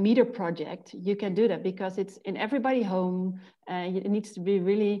meter project, you can do that because it's in everybody's home. It needs to be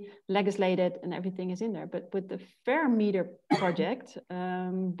really legislated and everything is in there. But with the fair meter project,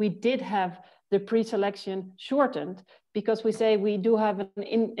 we did have the pre-selection shortened because we say we do have an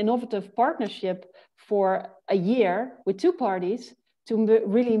innovative partnership for a year with 2 parties to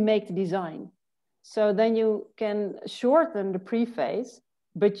really make the design. So then you can shorten the pre-phase,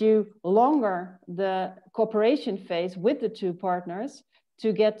 but you longer the cooperation phase with the 2 partners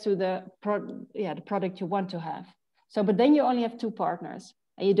to get to the product you want to have. So, but then you only have 2 partners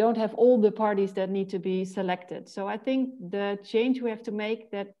and you don't have all the parties that need to be selected. So I think the change we have to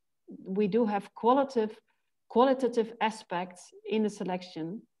make that we do have qualitative aspects in the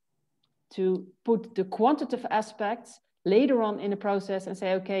selection to put the quantitative aspects later on in the process and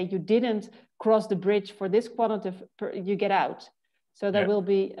say, okay, you didn't cross the bridge for this quantitative, you get out. So there will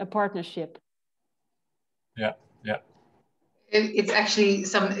be a partnership. Yeah, yeah. It's actually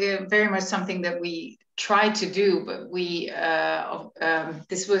very much something that we tried to do, but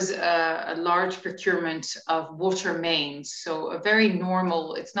this was a large procurement of water mains. So a very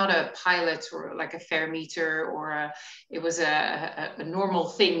normal, it's not a pilot or like a fair meter or it was a normal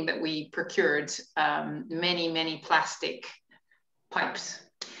thing that we procured, many plastic pipes.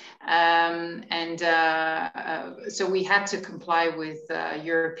 So we had to comply with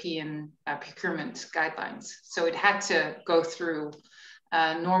European procurement guidelines. So it had to go through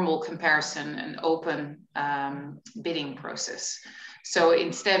normal comparison and open bidding process. So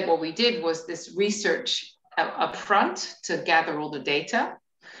instead what we did was this research up front to gather all the data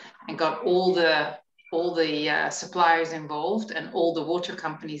and got all the suppliers involved and all the water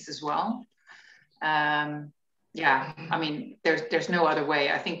companies as well. Yeah, I mean, there's no other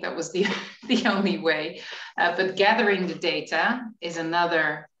way. I think that was the only way. But gathering the data is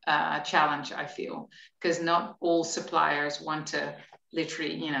another challenge, I feel, because not all suppliers want to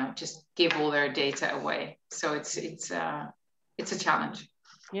literally, just give all their data away. So it's a challenge.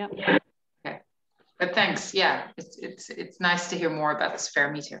 Yeah. Okay. But thanks. Yeah, it's nice to hear more about this fair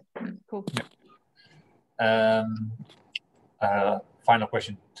meter. Cool. Yeah. Final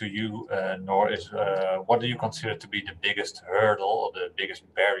question to you, Noor, is what do you consider to be the biggest hurdle or the biggest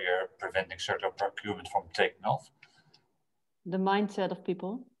barrier preventing circular procurement from taking off? The mindset of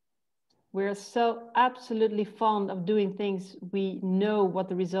people. We're so absolutely fond of doing things we know what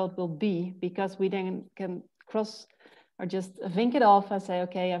the result will be, because we then can cross or just think it off and say,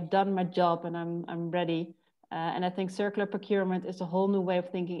 okay, I've done my job and I'm ready. And I think circular procurement is a whole new way of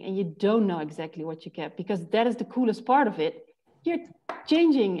thinking, and you don't know exactly what you get, because that is the coolest part of it. You're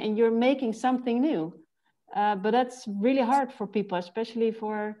changing and you're making something new. But that's really hard for people, especially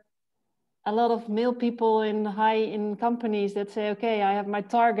for a lot of male people in companies that say, okay, I have my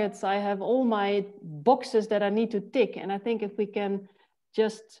targets, I have all my boxes that I need to tick. And I think if we can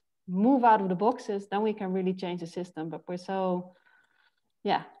just move out of the boxes, then we can really change the system. But we're so,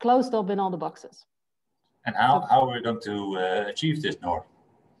 closed up in all the boxes. And how are we going to achieve this, Noor?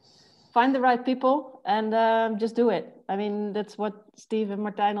 Find the right people and just do it. I mean, that's what Steve and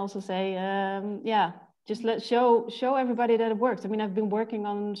Martijn also say. Just show everybody that it works. I mean, I've been working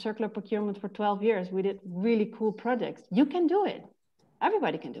on circular procurement for 12 years. We did really cool projects. You can do it.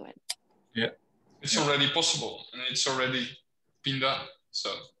 Everybody can do it. Yeah. It's already possible and it's already been done.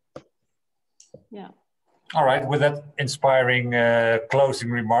 So. Yeah. All right. With that inspiring closing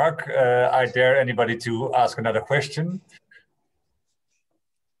remark, I dare anybody to ask another question.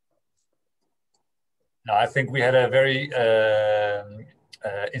 No, I think we had a very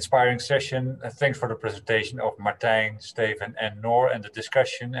inspiring session. Thanks for the presentation of Martijn, Steven, and Noor, and the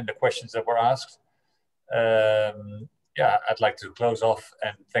discussion and the questions that were asked. I'd like to close off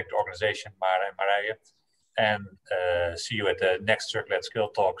and thank the organization, Mara and Marije, and see you at the next Circular at Scale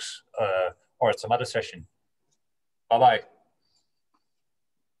talks or at some other session. Bye-bye.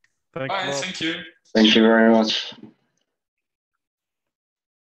 Thank you. Thank you. Thank you very much.